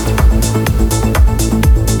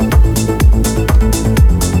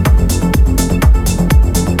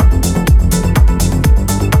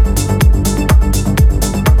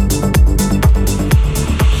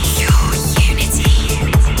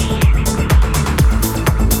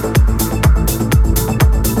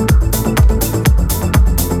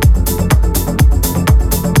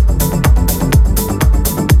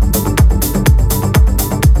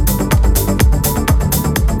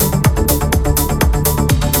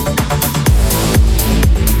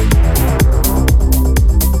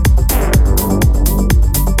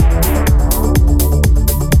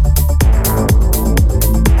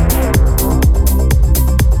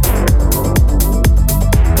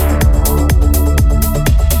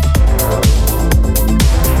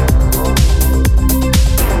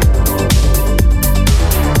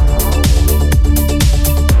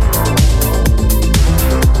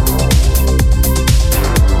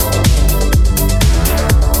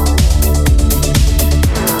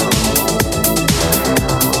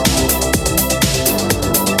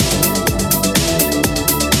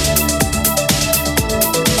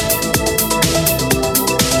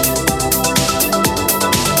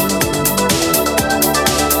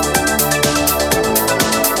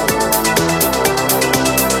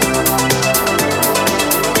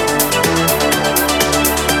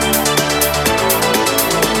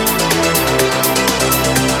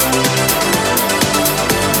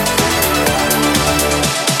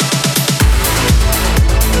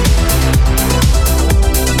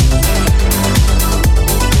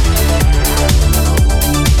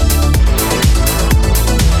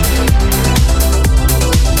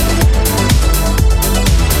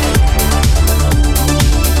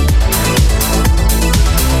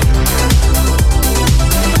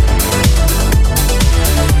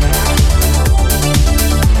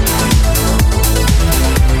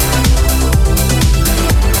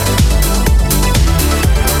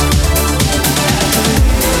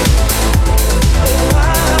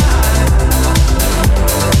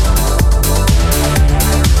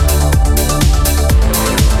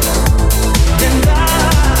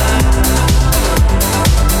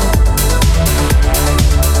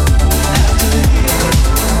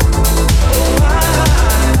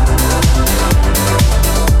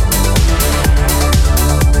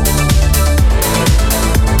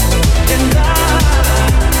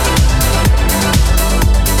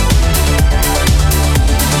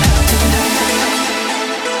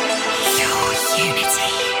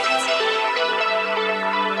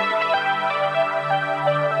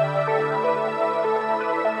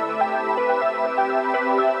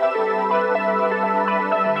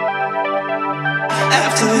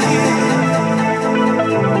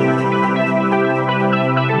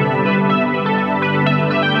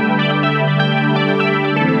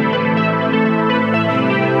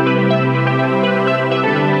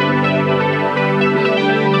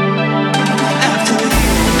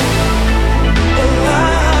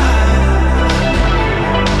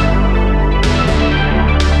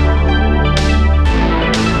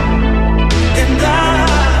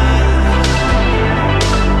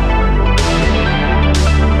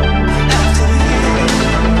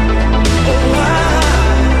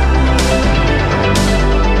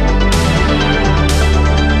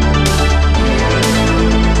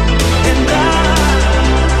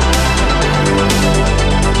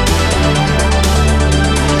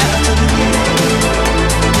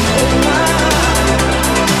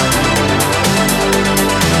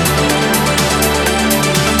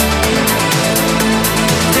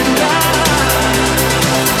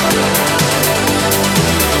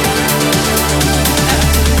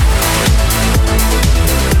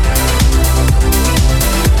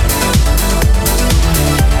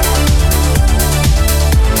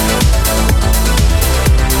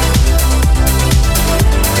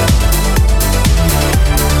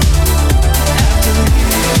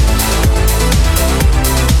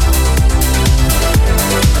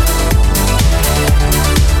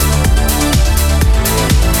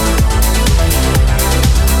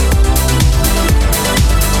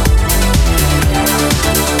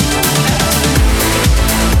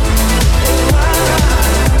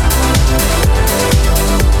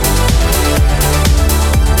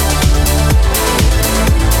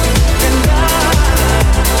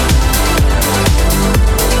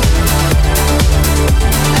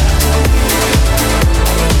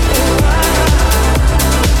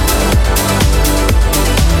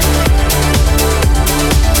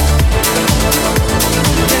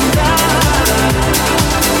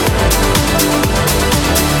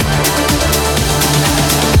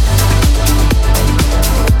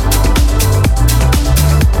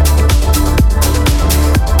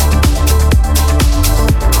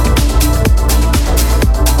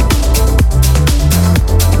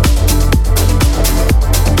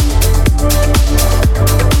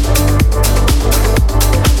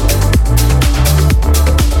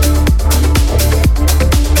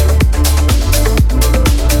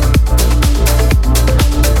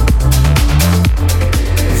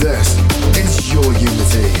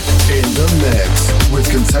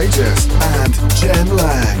 Contagious and Jem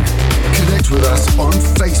Lang. Connect with us on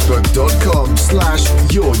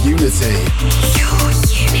facebook.com/yourunity. Your Unity.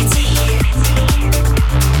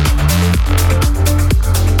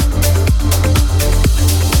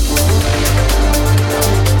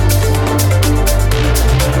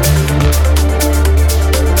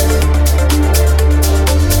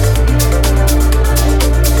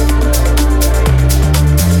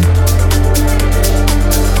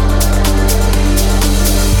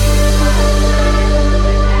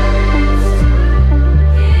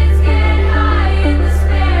 High in the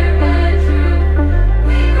spare bedroom,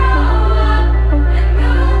 we grow up.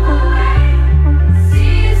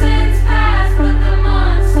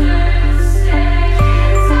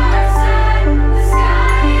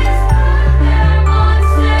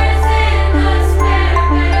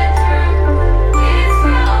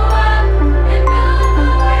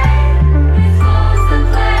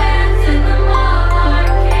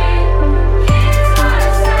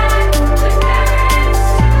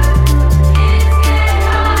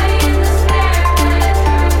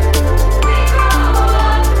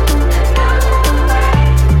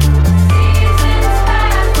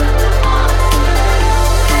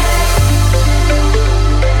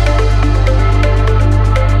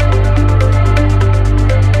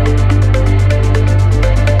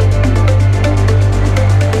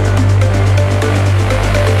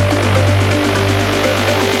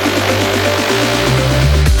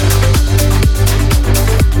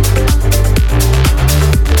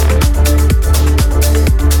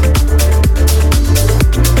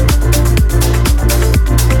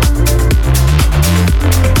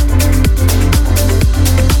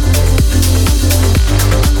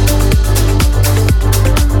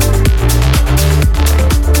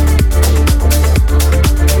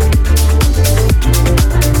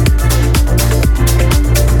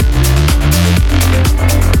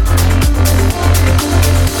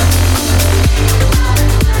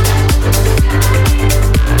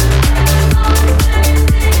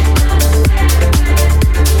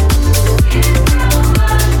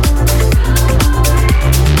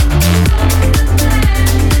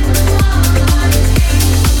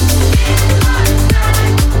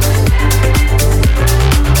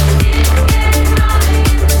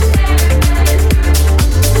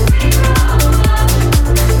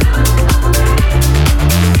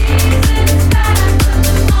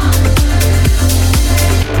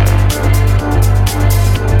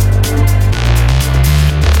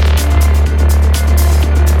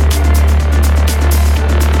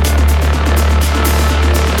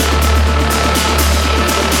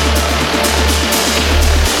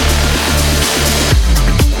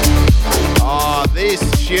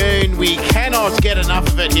 We cannot get enough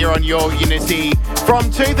of it here on Your Unity. From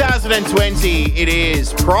 2020, it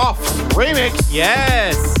is PROFF's remix.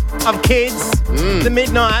 Yes, of Kids, The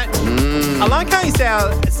Midnight. I like how you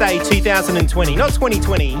say 2020, not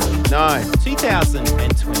 2020. No. 2020.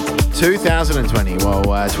 2020. Well,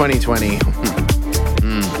 2020.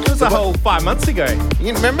 It was a whole 5 months ago.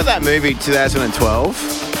 You remember that movie,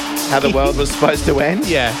 2012? How the world was supposed to end?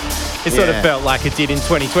 Yeah. It sort of felt like it did in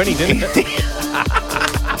 2020, didn't it?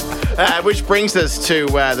 Which brings us to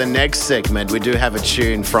the next segment. We do have a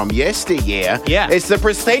tune from yesteryear. Yeah. It's the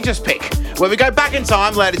prestigious pick, where we go back in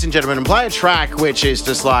time, ladies and gentlemen, and play a track which is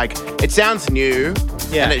just like, it sounds new.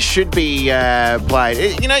 Yeah. And it should be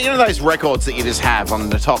played. You know those records that you just have on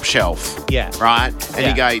the top shelf? Yeah. Right? And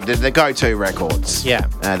you go, the go-to records. Yeah.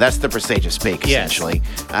 That's the prestigious pick, essentially.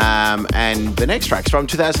 And the next track's from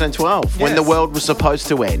 2012, when the world was supposed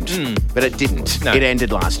to end. But it didn't. No. It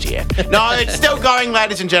ended last year. No, it's still going,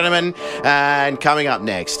 ladies and gentlemen. And coming up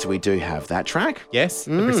next, we do have that track. Yes,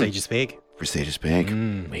 the prestigious pick. Prestigious pick.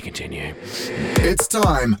 We continue. It's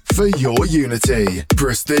time for Your Unity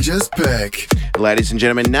Prestigious Pick. Ladies and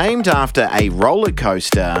gentlemen, named after a roller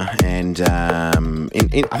coaster and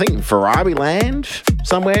in I think Ferrari Land,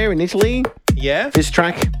 somewhere in Italy. Yeah. This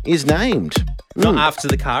track is named. Not after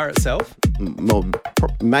the car itself. Well,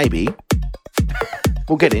 maybe.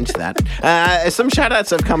 We'll get into that. Some shout-outs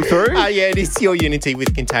have come through. Yeah, it is Your Unity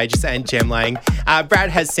with Contagious and Jem Lang. Brad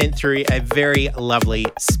has sent through a very lovely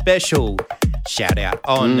special shout-out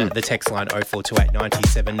on the text line 0428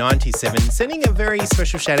 97 97, sending a very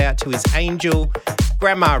special shout-out to his angel,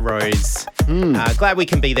 Grandma Rose. Glad we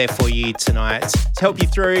can be there for you tonight to help you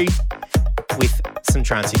through with some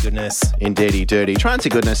trancey goodness. Indeedy dirty.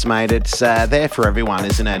 Trancey goodness, mate. It's there for everyone,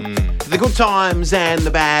 isn't it? The good times and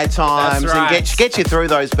the bad times. That's right. And get you through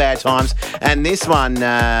those bad times. And this one,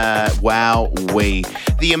 wow-wee.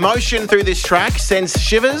 The emotion through this track sends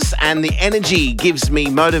shivers, and the energy gives me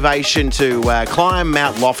motivation to climb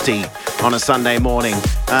Mount Lofty on a Sunday morning.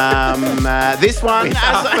 This one...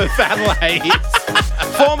 Adelaide.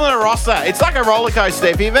 Formula Rossa. It's like a roller coaster.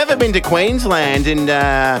 If you've ever been to Queensland and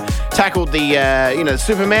tackled the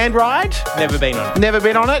Superman ride, Never been on it. never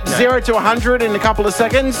been on it. No. 0 to 100 in a couple of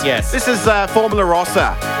seconds. Yes. This is Formula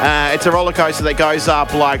Rossa. It's a roller coaster that goes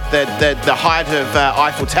up like the height of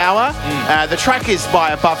Eiffel Tower. The track is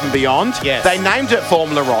by Above and Beyond. Yes. They named it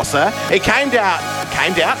Formula Rossa. It came out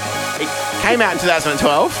in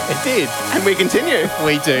 2012. It did. And we continue.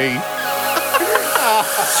 We do.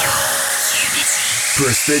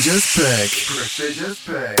 Prestigious Pick. Prestigious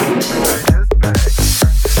Pick. Prestigious Pick.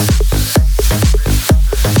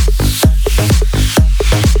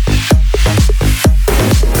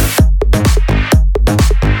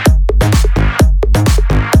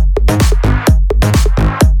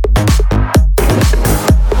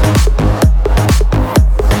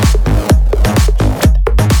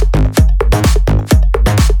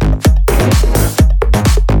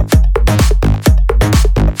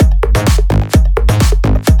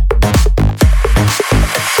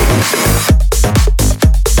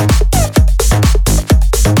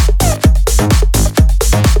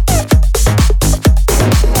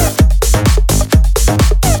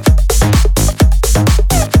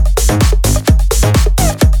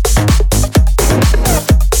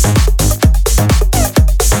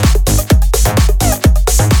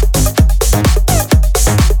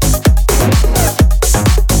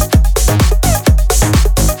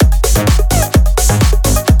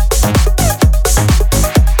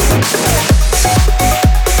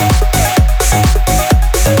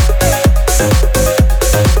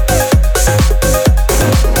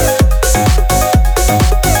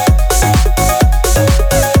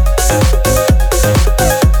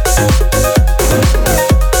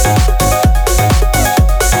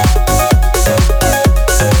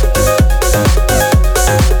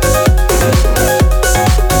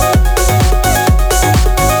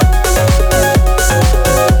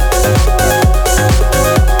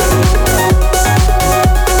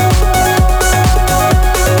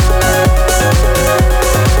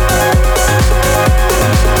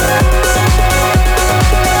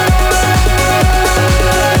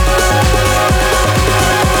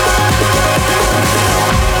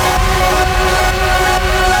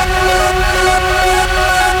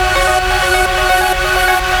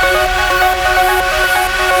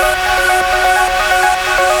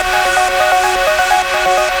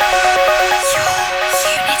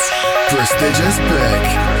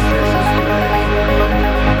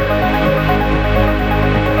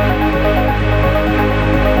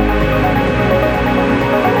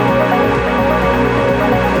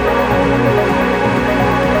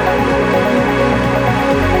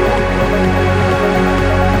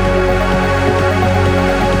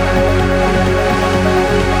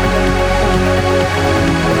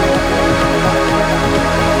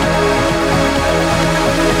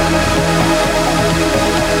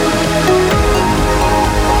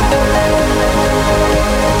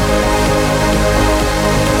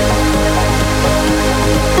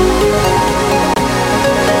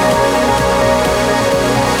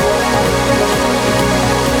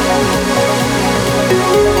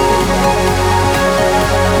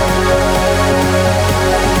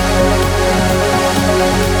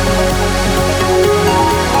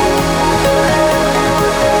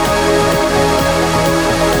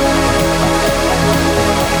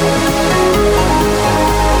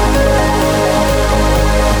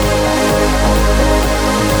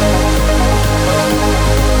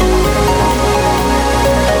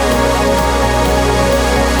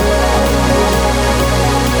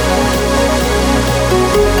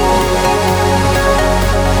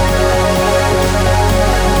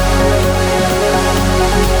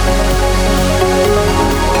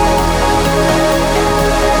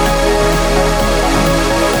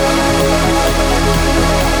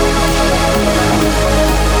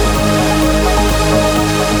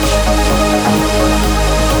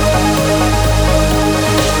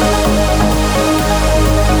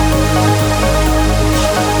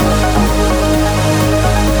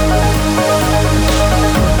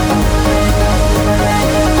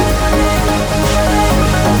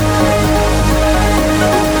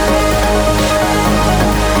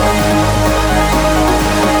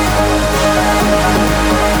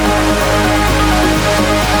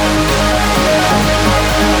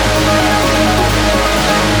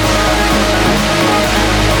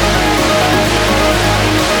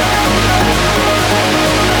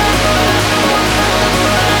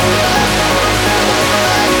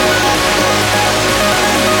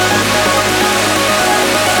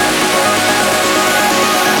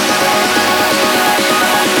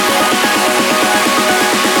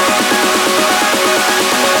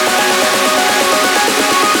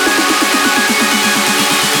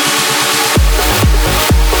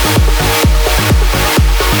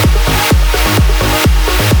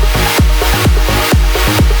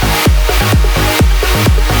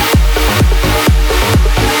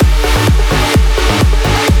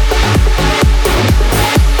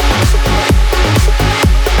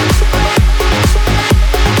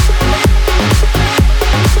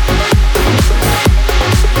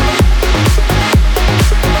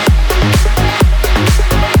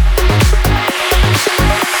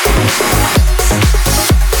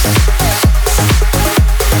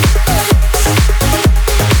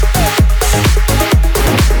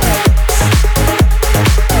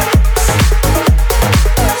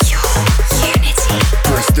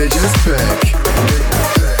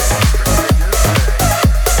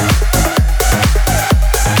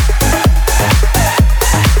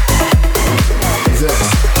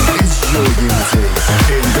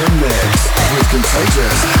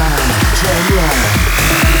 Contagious and Jem Lang.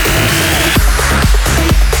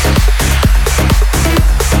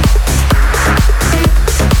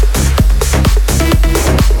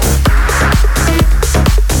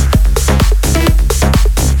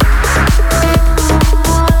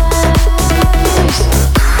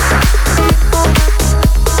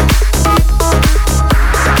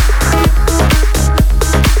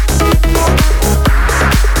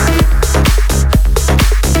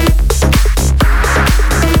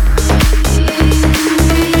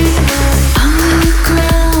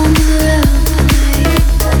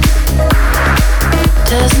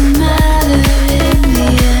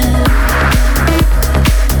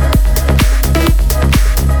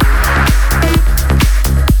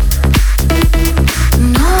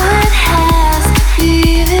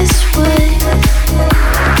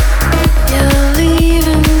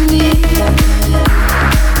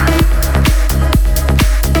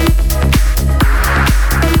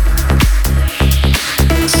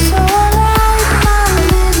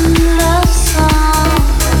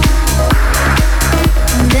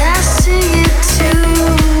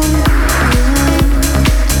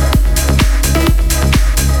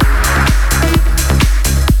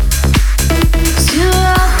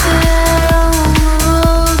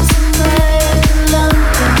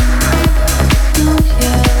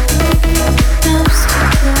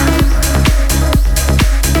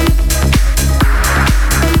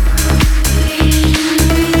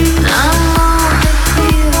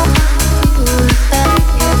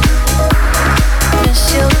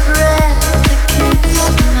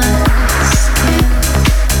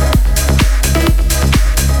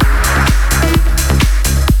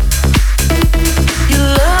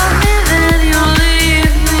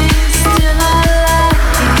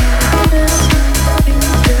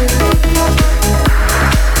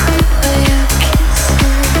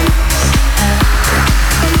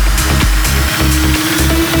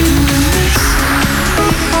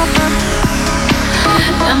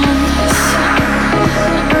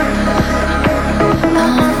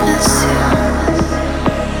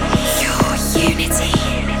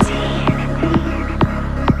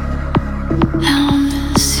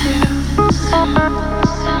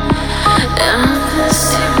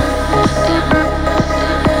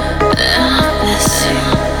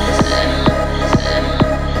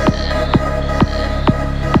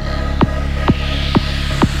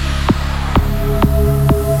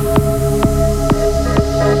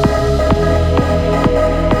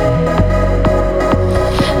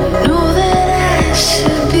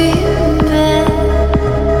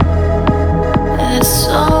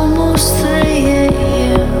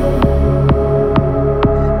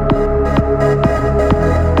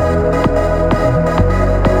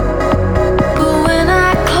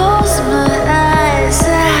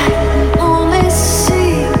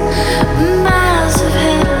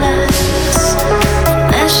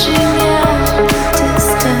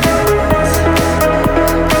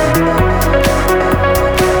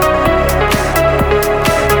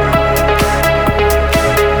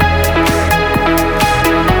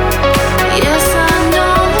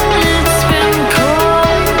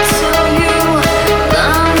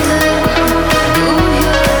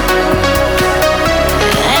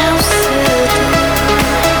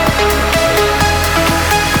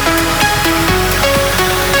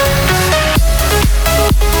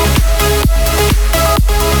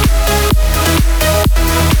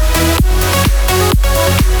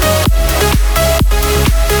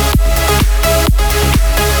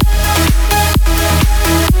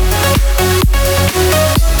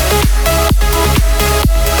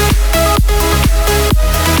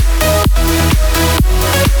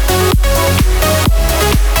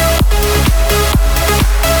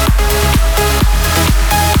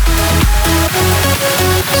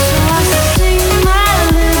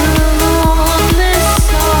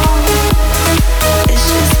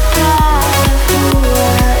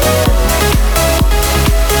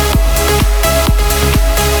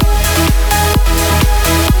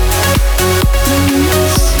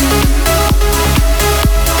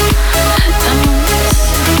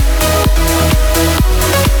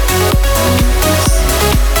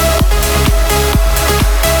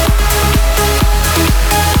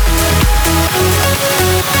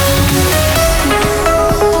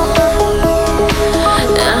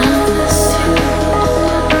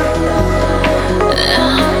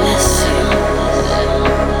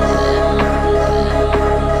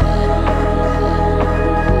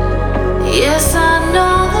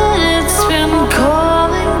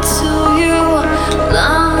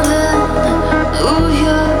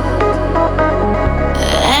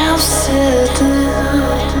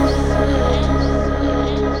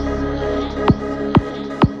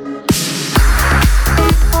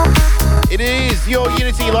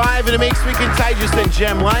 Unity live in a mix with Contagious and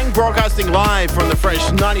Jem Lang, broadcasting live from the Fresh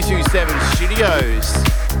 92.7 studios.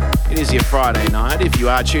 It is your Friday night. If you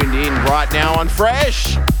are tuned in right now on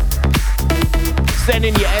Fresh, send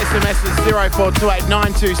in your SMSs 0428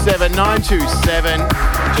 927 927,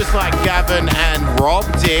 just like Gavin and Rob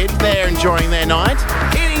did. They're enjoying their night,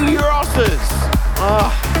 eating Uroses.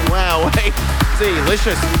 Oh, wow,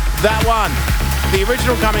 delicious. That one. The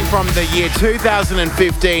original coming from the year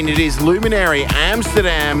 2015. It is Luminary,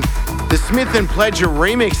 Amsterdam, the Smith & Pledger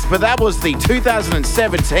remix, but that was the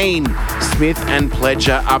 2017 Smith &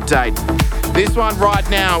 Pledger update. This one right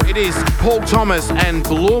now, it is Paul Thomas and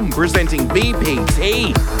Bloom presenting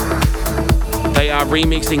BPT. They are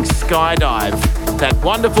remixing Skydive, that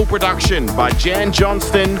wonderful production by Jan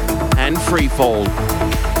Johnston and Freefall.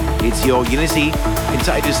 It's your Unity,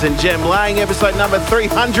 Contagious and Jem Lang, episode number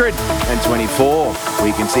 324.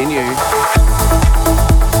 We continue.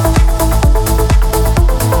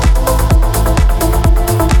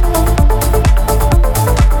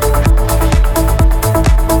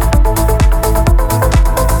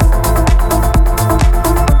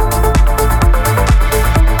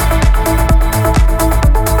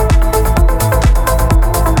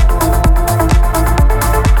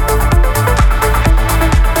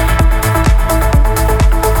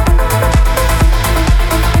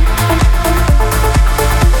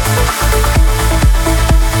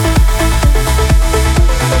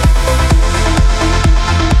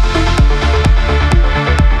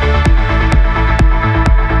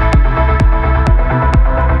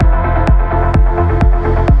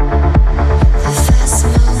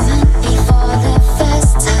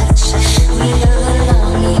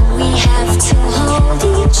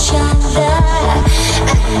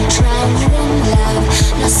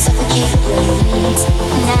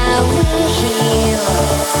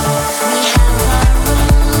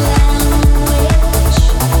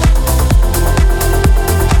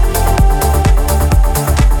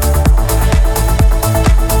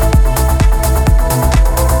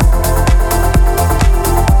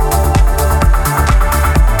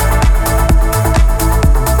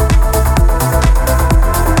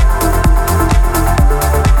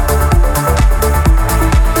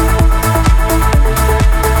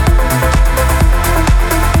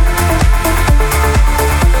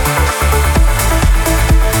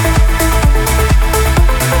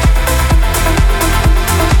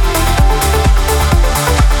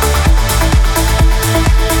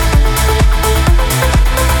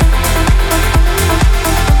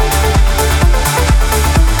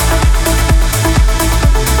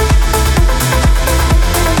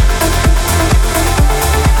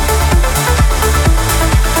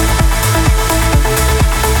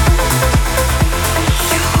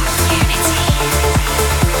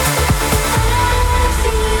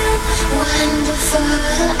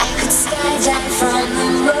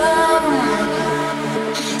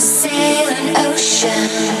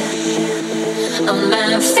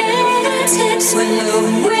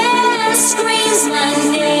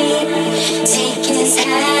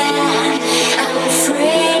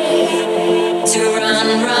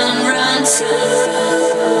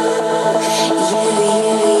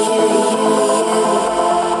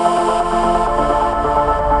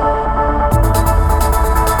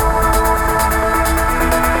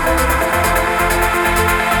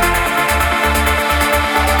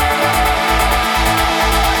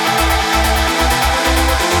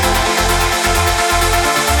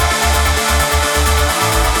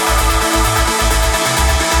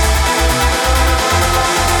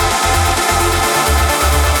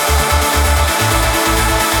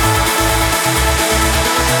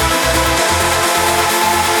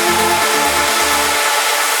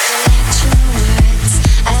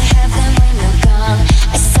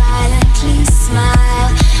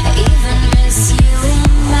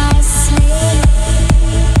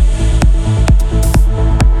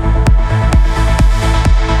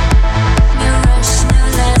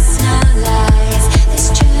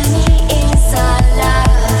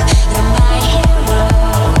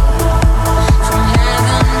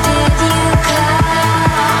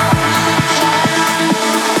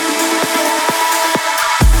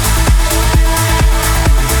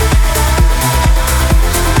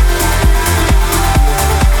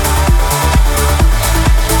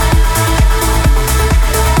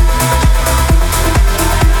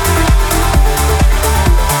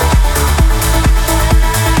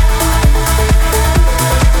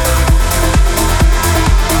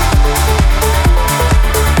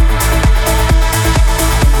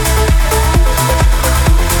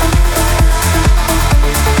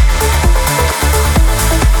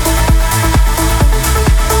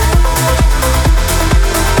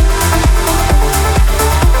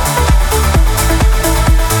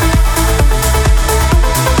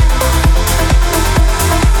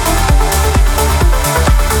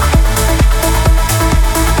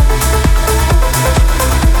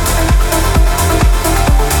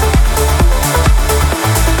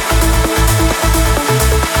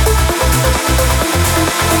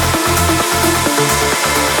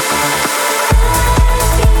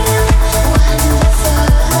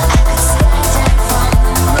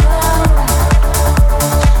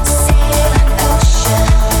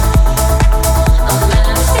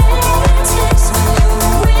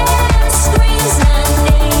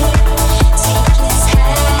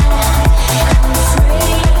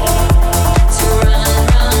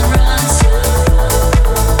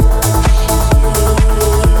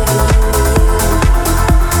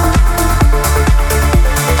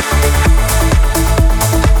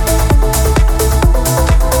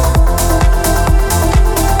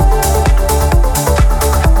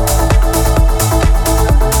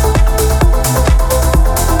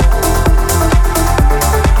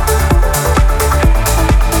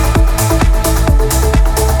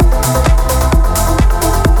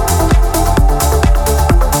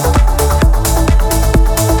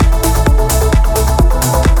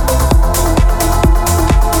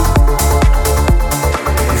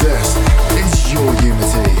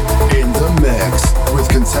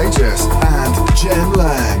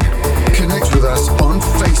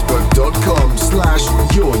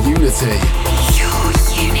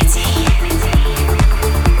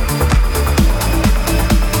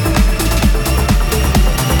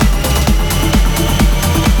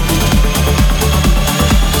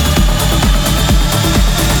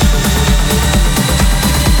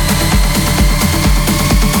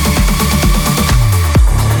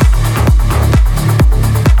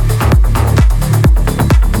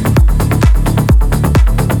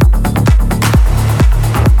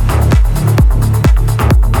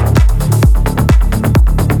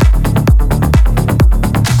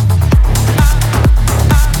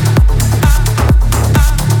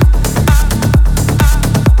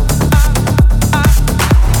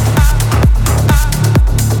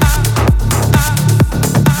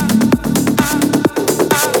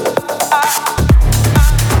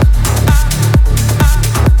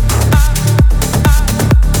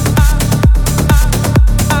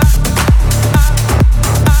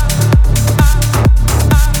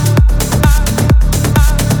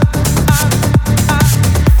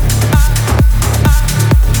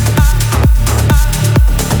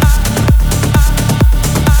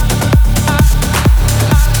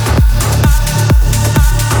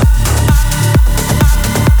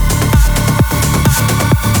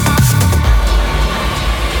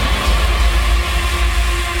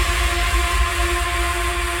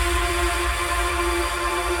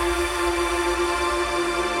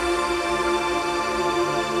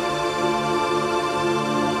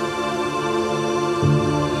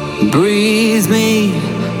 Breathe me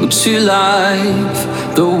to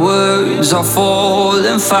life. The words are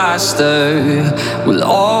falling faster. Will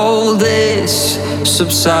all this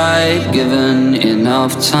subside given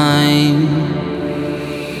enough time?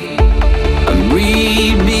 And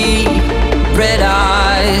read me, red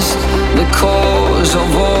eyes, the cause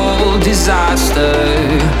of all disaster.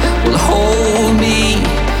 Will hold me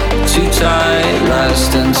too tight,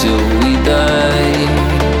 last until we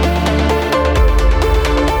die.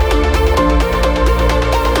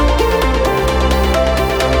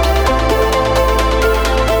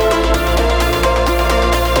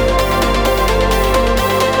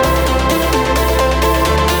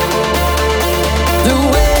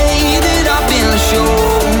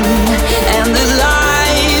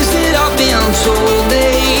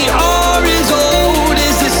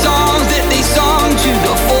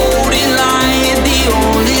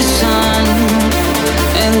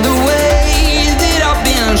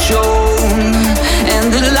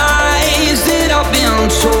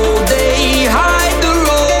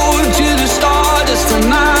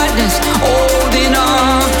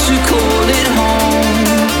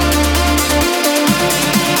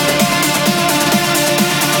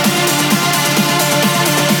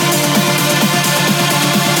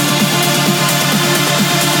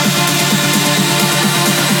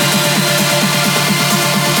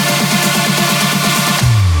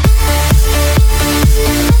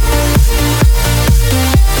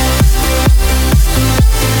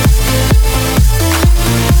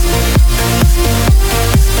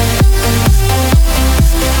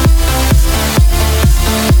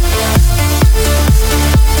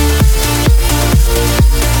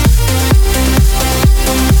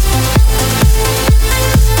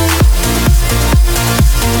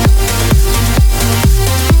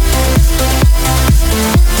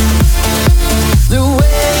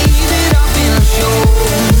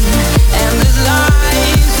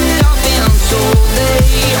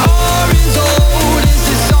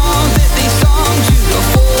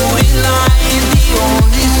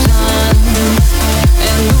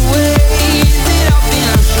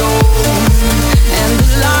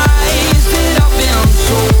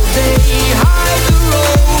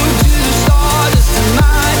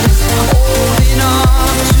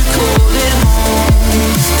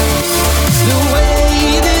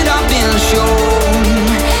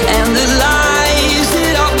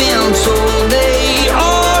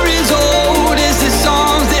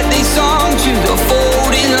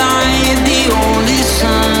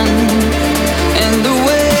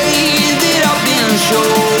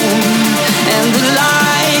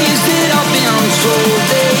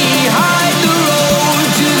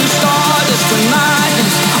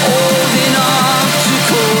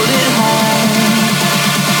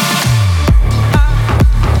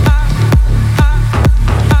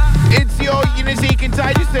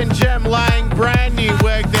 Contagious Jem Lang, brand new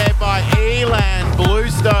work there by Ilan.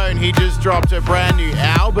 Bluestone, he just dropped a brand new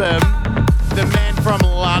album. The man from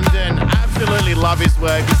London, absolutely love his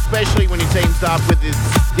work, especially when he teams up with this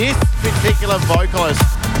particular vocalist,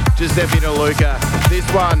 Giuseppe De Luca. This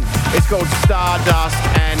one is called Stardust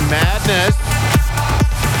and Madness.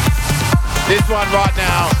 This one right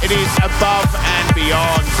now, it is Above and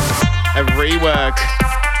Beyond, a rework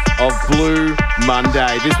of Blue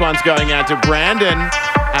Monday. This one's going out to Brandon.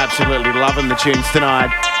 Absolutely loving the tunes tonight.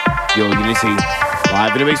 Your Unity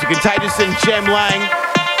live in a mix with Contagious and Jem Lang.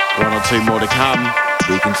 One or two more to come.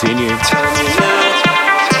 We continue. Tell me now.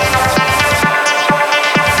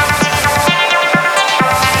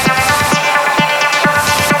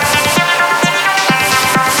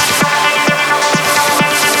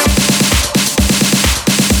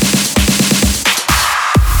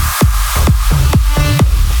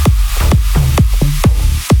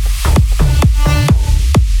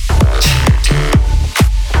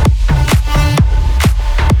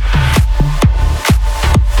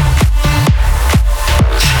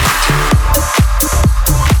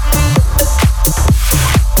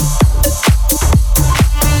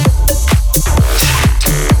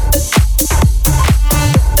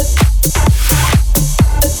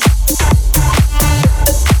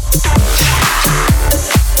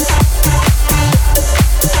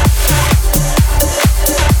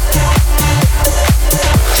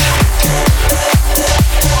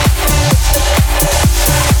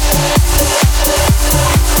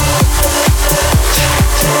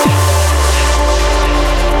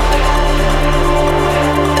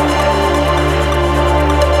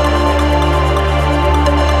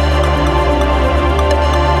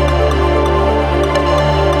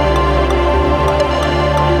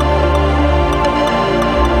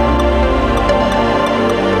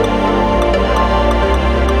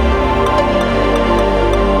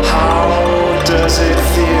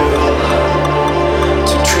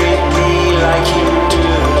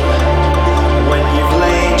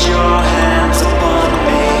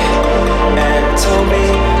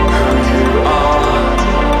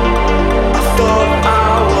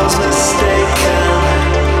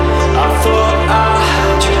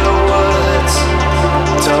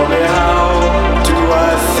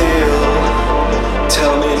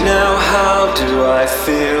 do I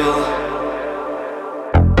feel?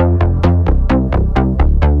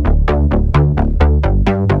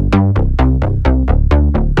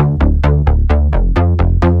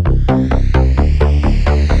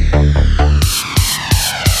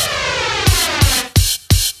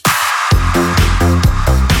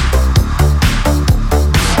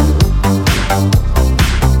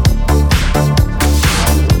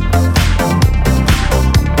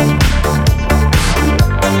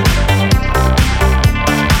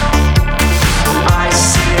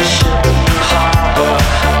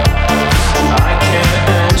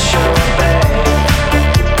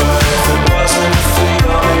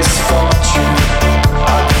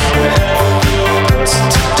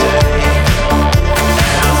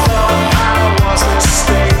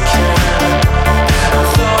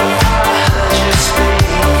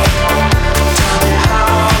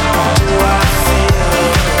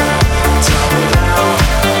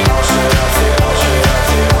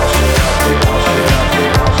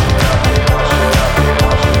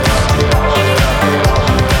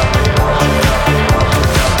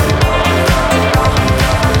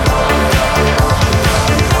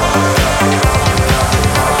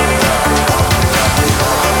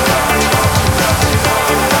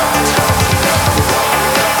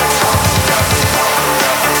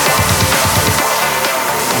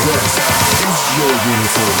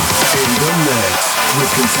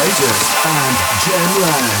 Contagious and Jem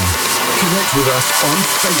Lang. Connect with us on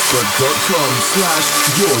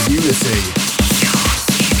facebook.com/yourunity.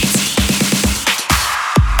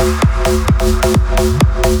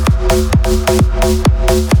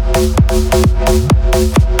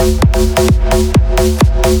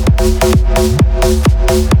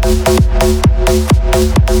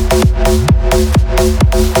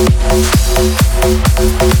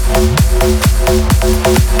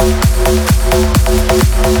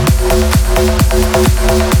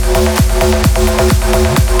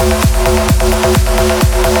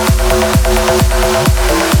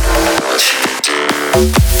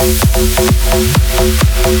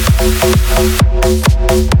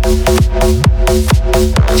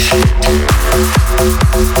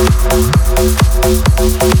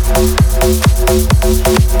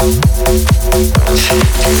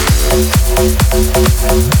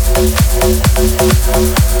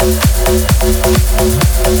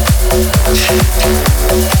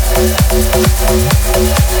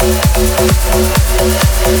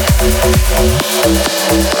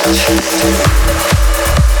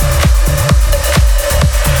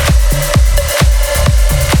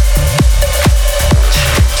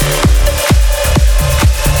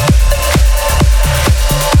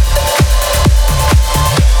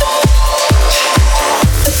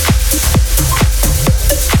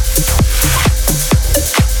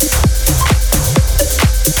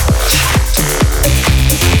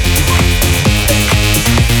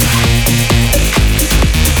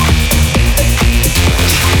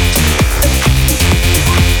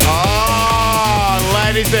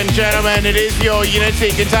 Gentlemen, it is your Unity,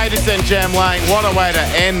 Contagious and Jem Lang. What a way to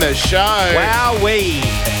end the show. Wowee.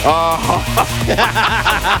 Oh.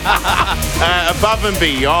 Above and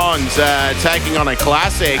Beyond, taking on a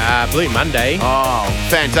classic. Blue Monday. Oh,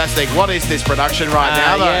 fantastic. What is this production right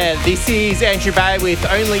now, though? Yeah, this is Andrew Bay with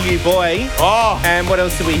Only You Boy. Oh. And what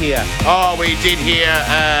else did we hear? Oh, we did hear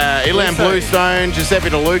Ilan Bluestone, Giuseppe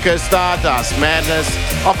De Luca, Stardust Madness,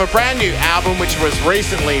 off a brand new album which was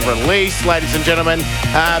recently released, ladies and gentlemen.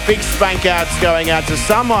 Big spank outs going out to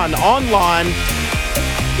someone online.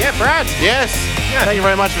 Yeah, Brad. Yes. Yeah. Thank you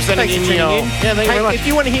very much for sending in your... Yeah, thank you very much. If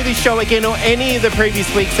you want to hear this show again or any of the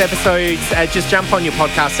previous week's episodes, just jump on your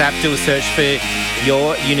podcast app, do a search for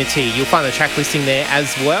Your Unity. You'll find the track listing there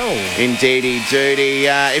as well. Indeedy doody.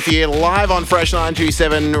 If you're live on Fresh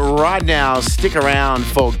 927 right now, stick around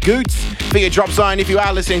for Goots for your drop zone. If you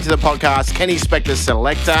are listening to the podcast, Kenny Spector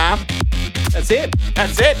Selector. That's it.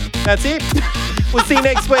 That's it. That's it. We'll see you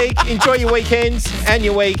next week. Enjoy your weekend and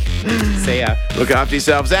your week. See ya. Look after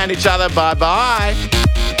yourselves and each other. Bye-bye.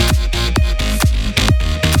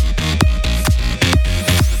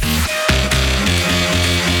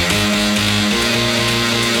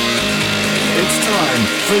 It's time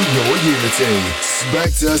for Your Unity.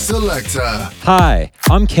 Spector Selector. Hi,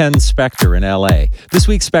 I'm Ken Spector in LA. This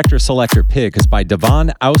week's Spector Selector pick is by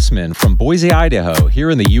Devon Ausman from Boise, Idaho,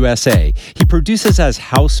 here in the USA. He produces as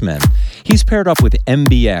Houseman. He's paired up with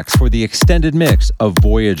MBX for the extended mix of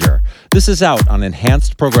Voyager. This is out on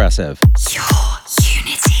Enhanced Progressive. Your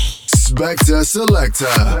Unity. Spector Selector.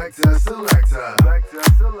 Spector Selector.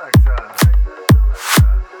 Spector Selector.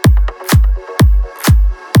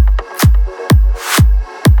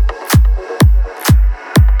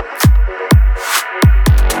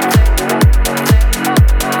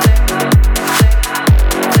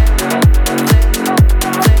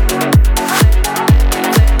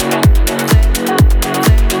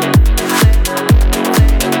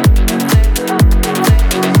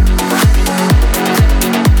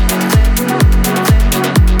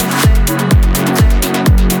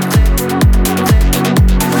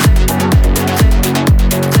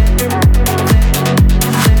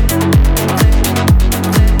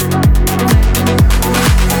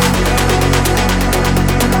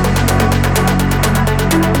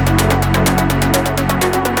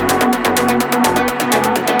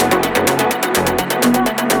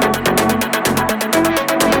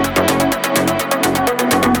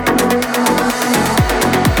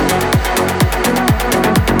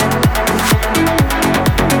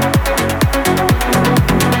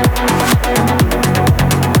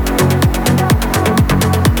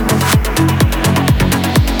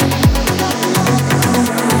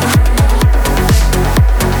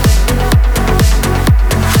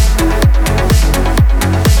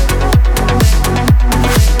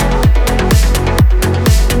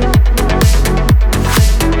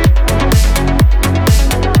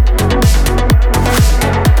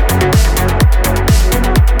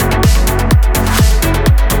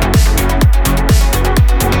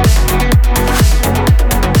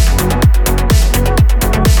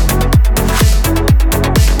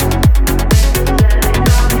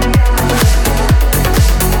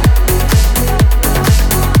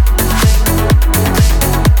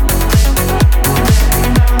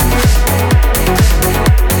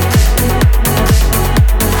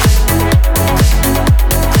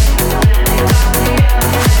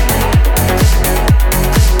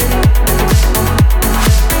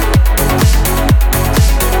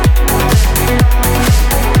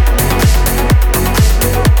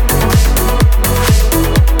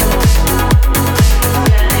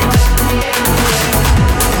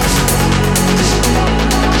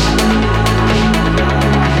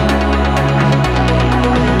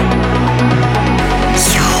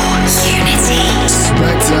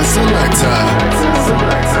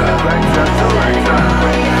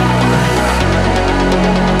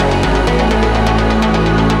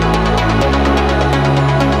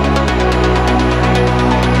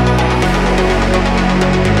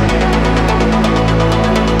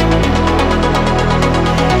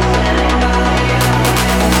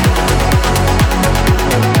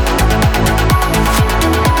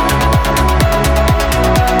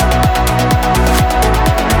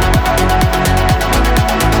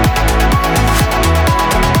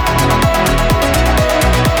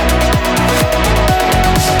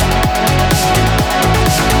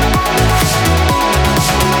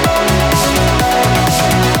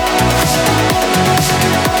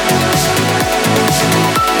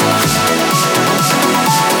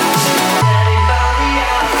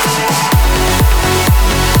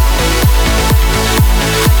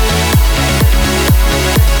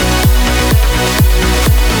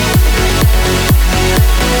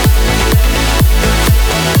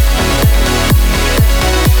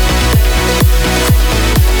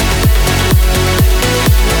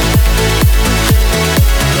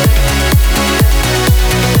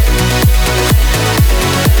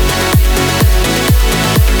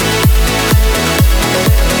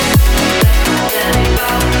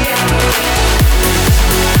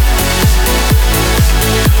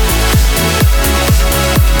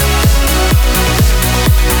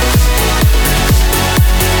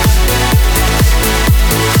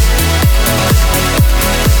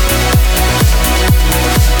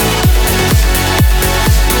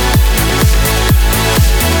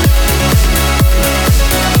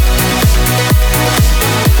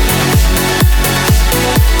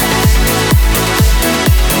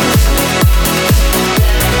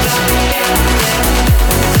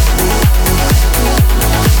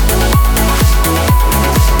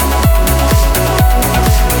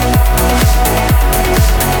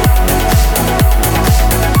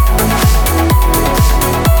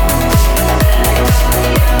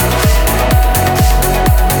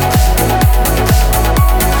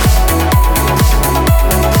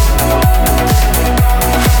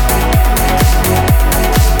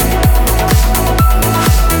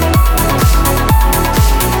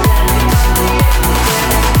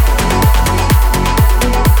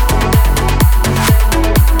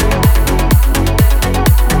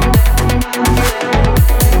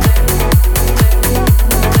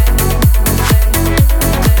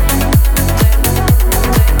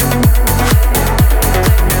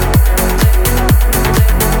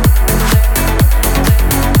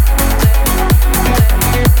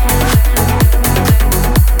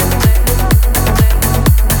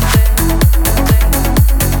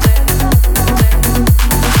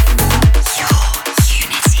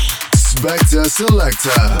 Selector.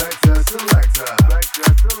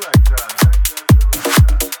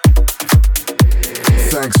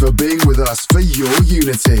 Thanks for being with us for Your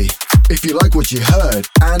Unity. If you like what you heard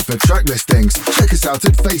and for track listings, check us out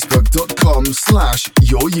at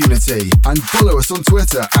facebook.com/YourUnity and follow us on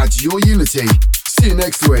Twitter @YourUnity. See you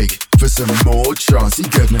next week for some more charty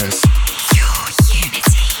goodness.